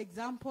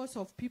examples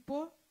of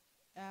people.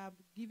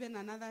 Given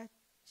another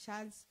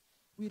chance,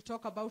 we'll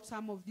talk about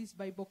some of these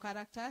Bible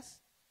characters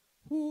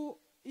who,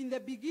 in the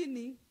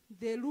beginning,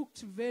 they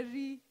looked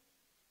very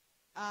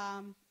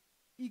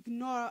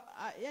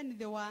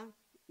they were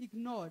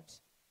ignored.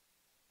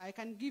 I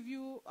can give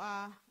you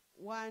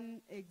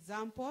one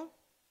example.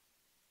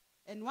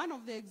 And one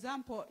of the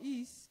example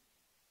is,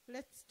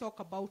 let's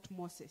talk about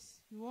Moses.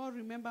 You all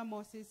remember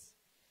Moses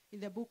in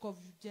the book of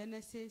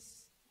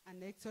Genesis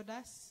and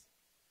Exodus.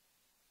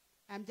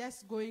 I'm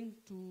just going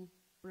to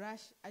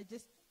brush,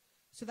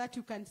 so that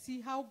you can see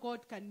how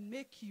God can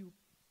make you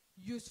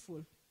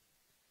useful.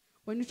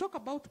 When you talk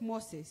about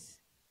Moses,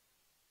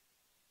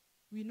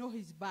 we know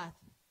his birth.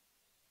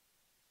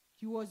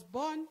 He was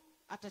born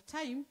at a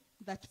time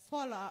that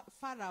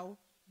Pharaoh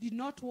did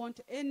not want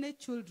any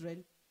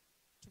children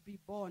to be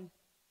born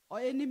or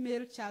any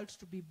male child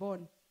to be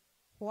born.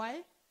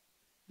 Why?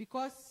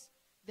 Because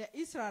the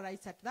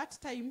Israelites at that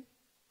time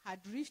had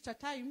reached a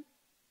time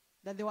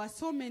that there were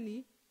so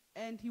many,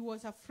 and he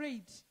was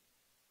afraid.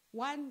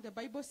 One, the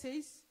Bible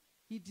says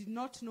he did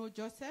not know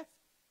Joseph.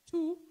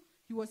 Two,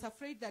 he was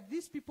afraid that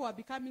these people are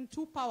becoming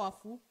too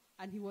powerful,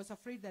 and he was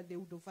afraid that they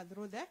would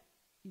overthrow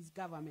his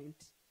government.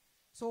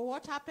 So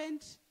what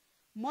happened?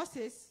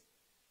 Moses,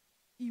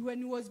 when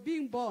he was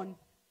being born,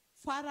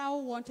 Pharaoh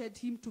wanted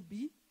him to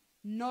be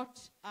not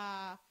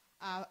a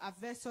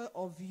vessel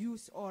of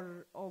use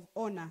or of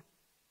honor.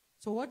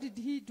 So what did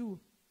he do?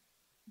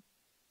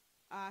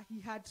 He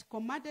had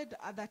commanded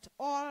that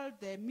all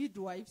the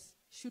midwives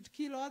should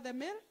kill all the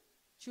male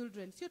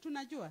children. Sio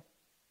tunajua.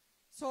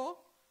 So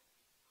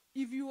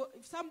if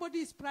somebody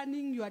is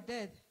planning your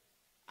death,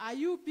 are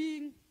you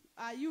being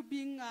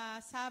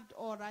served,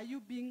 or are you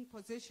being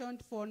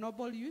positioned for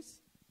noble use?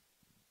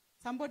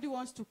 Somebody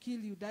wants to kill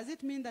you. Does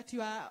it mean that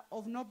you are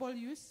of noble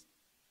use?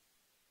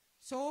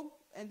 So,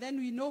 and then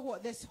we know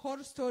this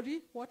whole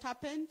story, what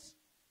happened.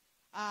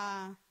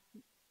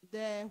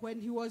 When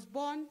he was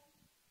born,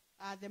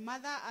 the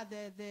mother,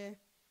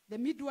 the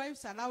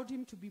midwives allowed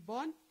him to be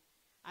born,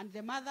 and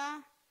the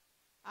mother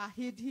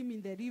hid him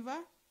in the river,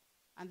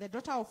 and the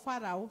daughter of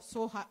Pharaoh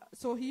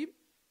saw him,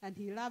 and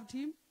he loved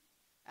him.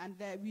 And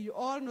we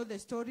all know the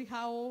story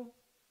how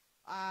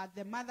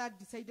the mother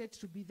decided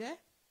to be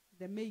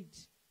the maid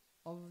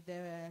of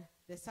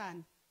the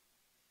son.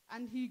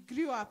 And he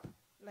grew up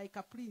like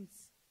a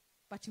prince,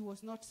 but he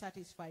was not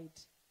satisfied.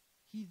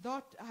 He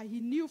thought,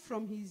 he knew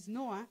from his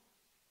Noah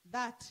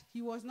that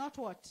he was not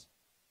what?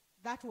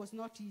 That was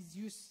not his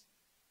use.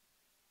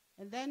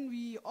 And then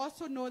we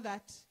also know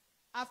that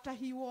after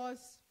he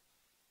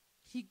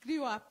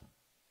grew up,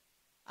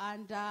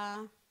 and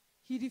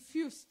he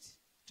refused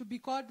to be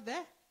called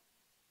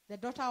the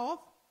daughter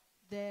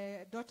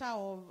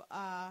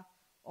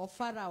of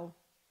Pharaoh.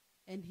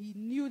 And he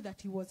knew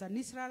that he was an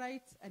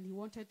Israelite, and he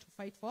wanted to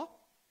fight for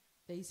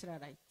the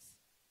Israelites.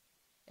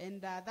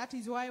 And that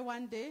is why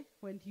one day,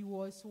 when he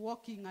was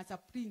walking as a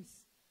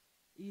prince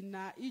in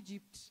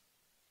Egypt,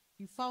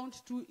 he found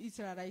two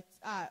Israelites.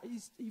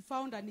 He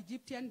found an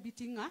Egyptian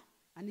beating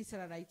an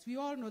Israelite. We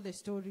all know the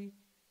story.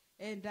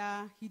 And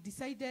he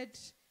decided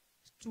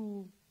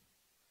to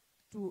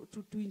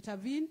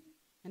intervene.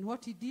 And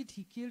what he did,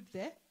 he killed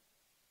the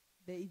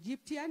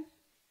Egyptian.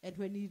 And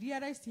when he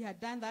realized he had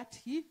done that,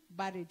 he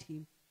buried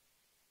him.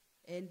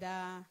 And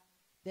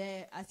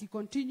as he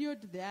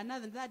continued,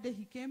 another day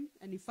he came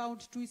and he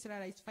found two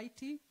Israelites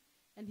fighting.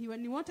 And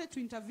when he wanted to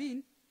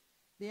intervene,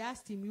 they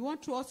asked him, "You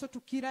want to also to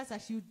kill us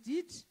as you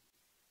did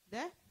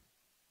the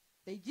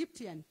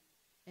Egyptian?"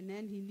 And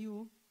then he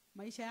knew,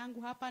 maisha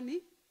yangu hapa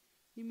ni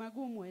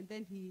magumu. And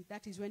then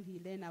that is when he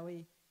ran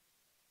away.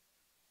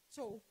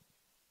 So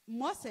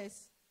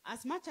Moses,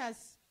 as much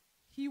as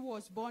he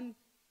was born,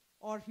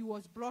 or he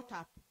was brought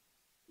up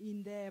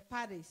in the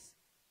palace,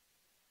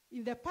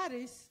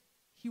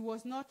 he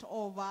was not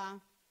of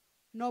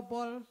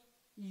noble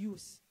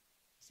use.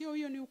 Sio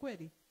hiyo ni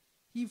ukweli.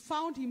 He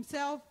found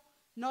himself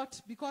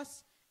not,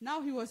 because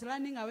now he was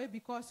running away,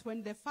 because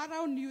when the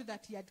Pharaoh knew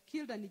that he had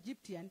killed an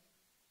Egyptian,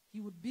 he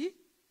would be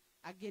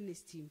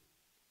against him.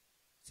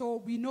 So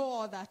we know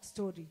all that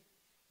story.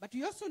 But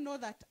we also know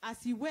that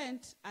as he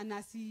went, and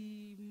as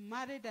he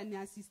married, and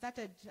as he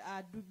started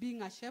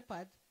being a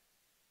shepherd,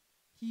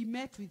 he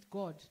met with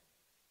God.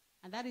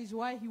 And that is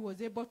why he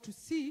was able to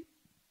see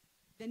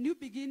the new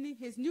beginning.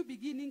 His new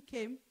beginning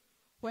came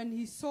when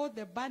he saw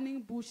the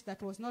burning bush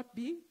that was not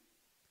being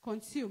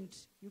consumed.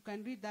 You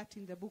can read that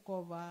in the book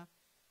of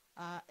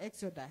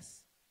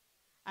Exodus.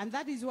 And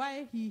that is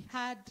why he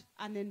had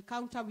an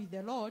encounter with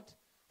the Lord.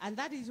 And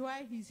that is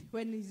why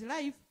when his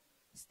life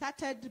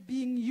started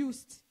being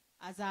used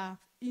as an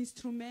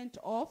instrument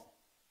of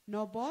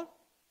noble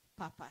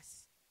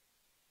purpose.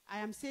 I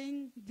am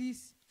saying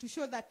this to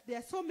show that there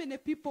are so many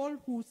people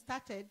who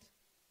started.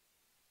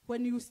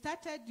 When you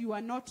started, you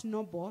are not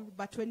noble,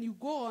 but when you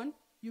go on,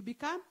 you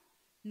become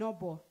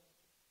noble.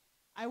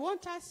 I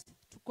want us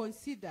to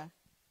consider,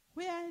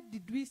 where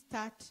did we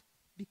start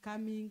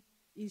becoming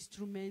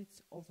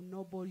instruments of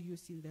noble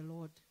use in the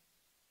Lord?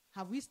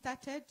 Have we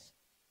started?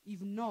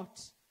 If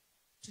not,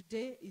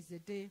 today is the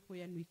day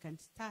when we can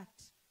start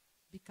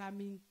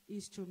becoming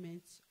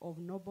instruments of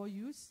noble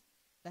use,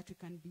 that we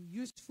can be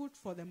useful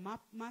for the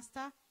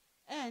master,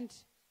 and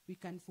we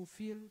can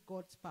fulfill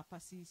God's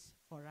purposes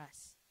for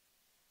us.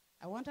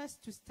 I want us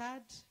to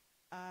start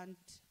and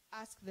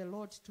ask the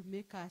Lord to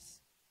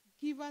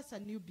give us a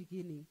new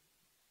beginning.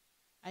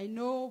 I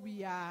know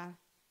we are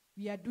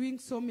doing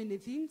so many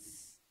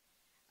things,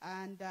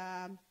 and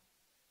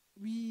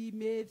we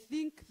may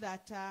think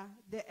that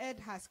the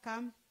end has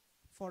come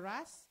for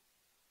us,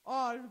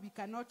 or we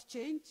cannot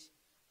change,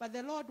 but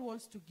the Lord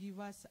wants to give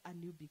us a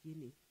new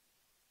beginning.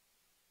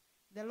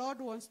 The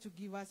Lord wants to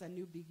give us a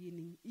new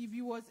beginning. If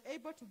he was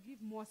able to give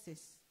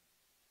Moses,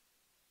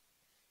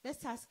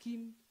 let's ask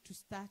him to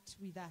start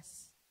with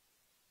us.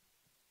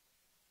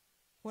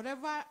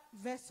 Whatever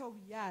vessel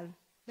we are,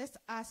 let's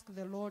ask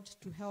the Lord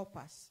to help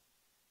us,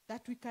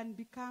 that we can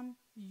become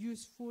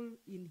useful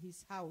in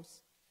his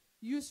house,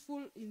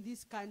 useful in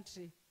this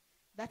country,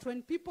 that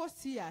when people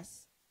see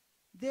us,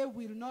 they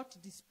will not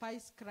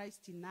despise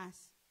Christ in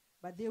us,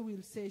 but they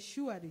will say,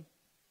 surely,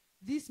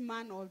 this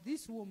man or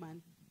this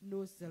woman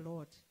knows the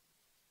Lord.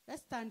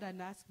 Let's stand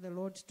and ask the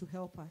Lord to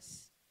help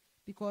us,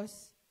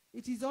 because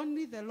it is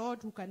only the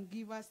Lord who can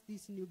give us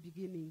this new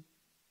beginning.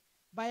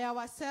 By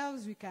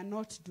ourselves, we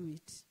cannot do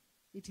it.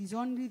 It is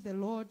only the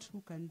Lord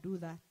who can do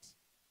that.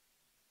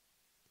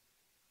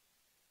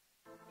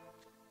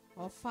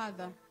 Our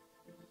Father,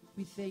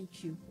 we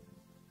thank you.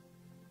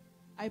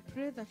 I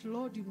pray that,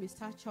 Lord, you may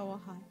search our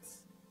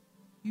hearts.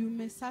 You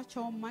may search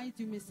our minds.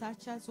 You may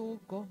search us, oh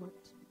God.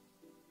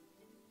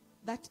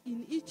 That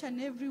in each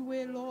and every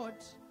way, Lord,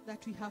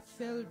 that we have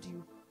failed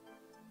you.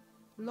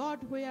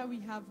 Lord, where we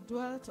have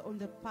dwelt on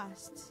the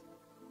past.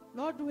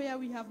 Lord, where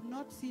we have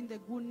not seen the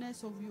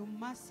goodness of your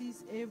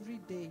mercies every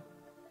day.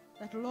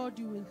 That, Lord,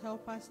 you will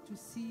help us to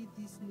see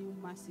these new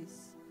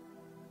mercies.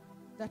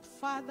 That,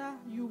 Father,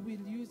 you will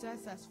use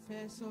us as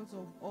vessels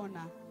of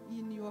honor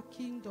in your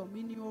kingdom,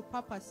 in your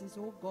purposes,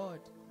 oh God,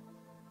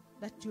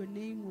 that your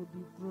name will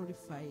be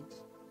glorified.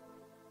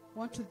 I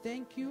want to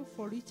thank you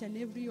for each and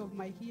every of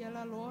my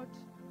hearer, Lord.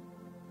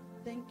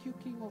 Thank you,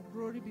 King of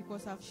Glory,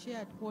 because I've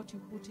shared what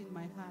you put in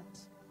my heart.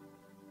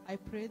 I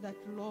pray that,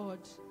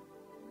 Lord,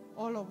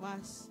 all of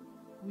us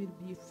will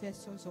be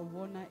vessels of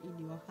honor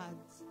in your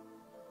hands.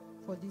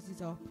 For this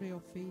is our prayer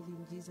of faith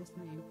in Jesus'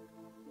 name.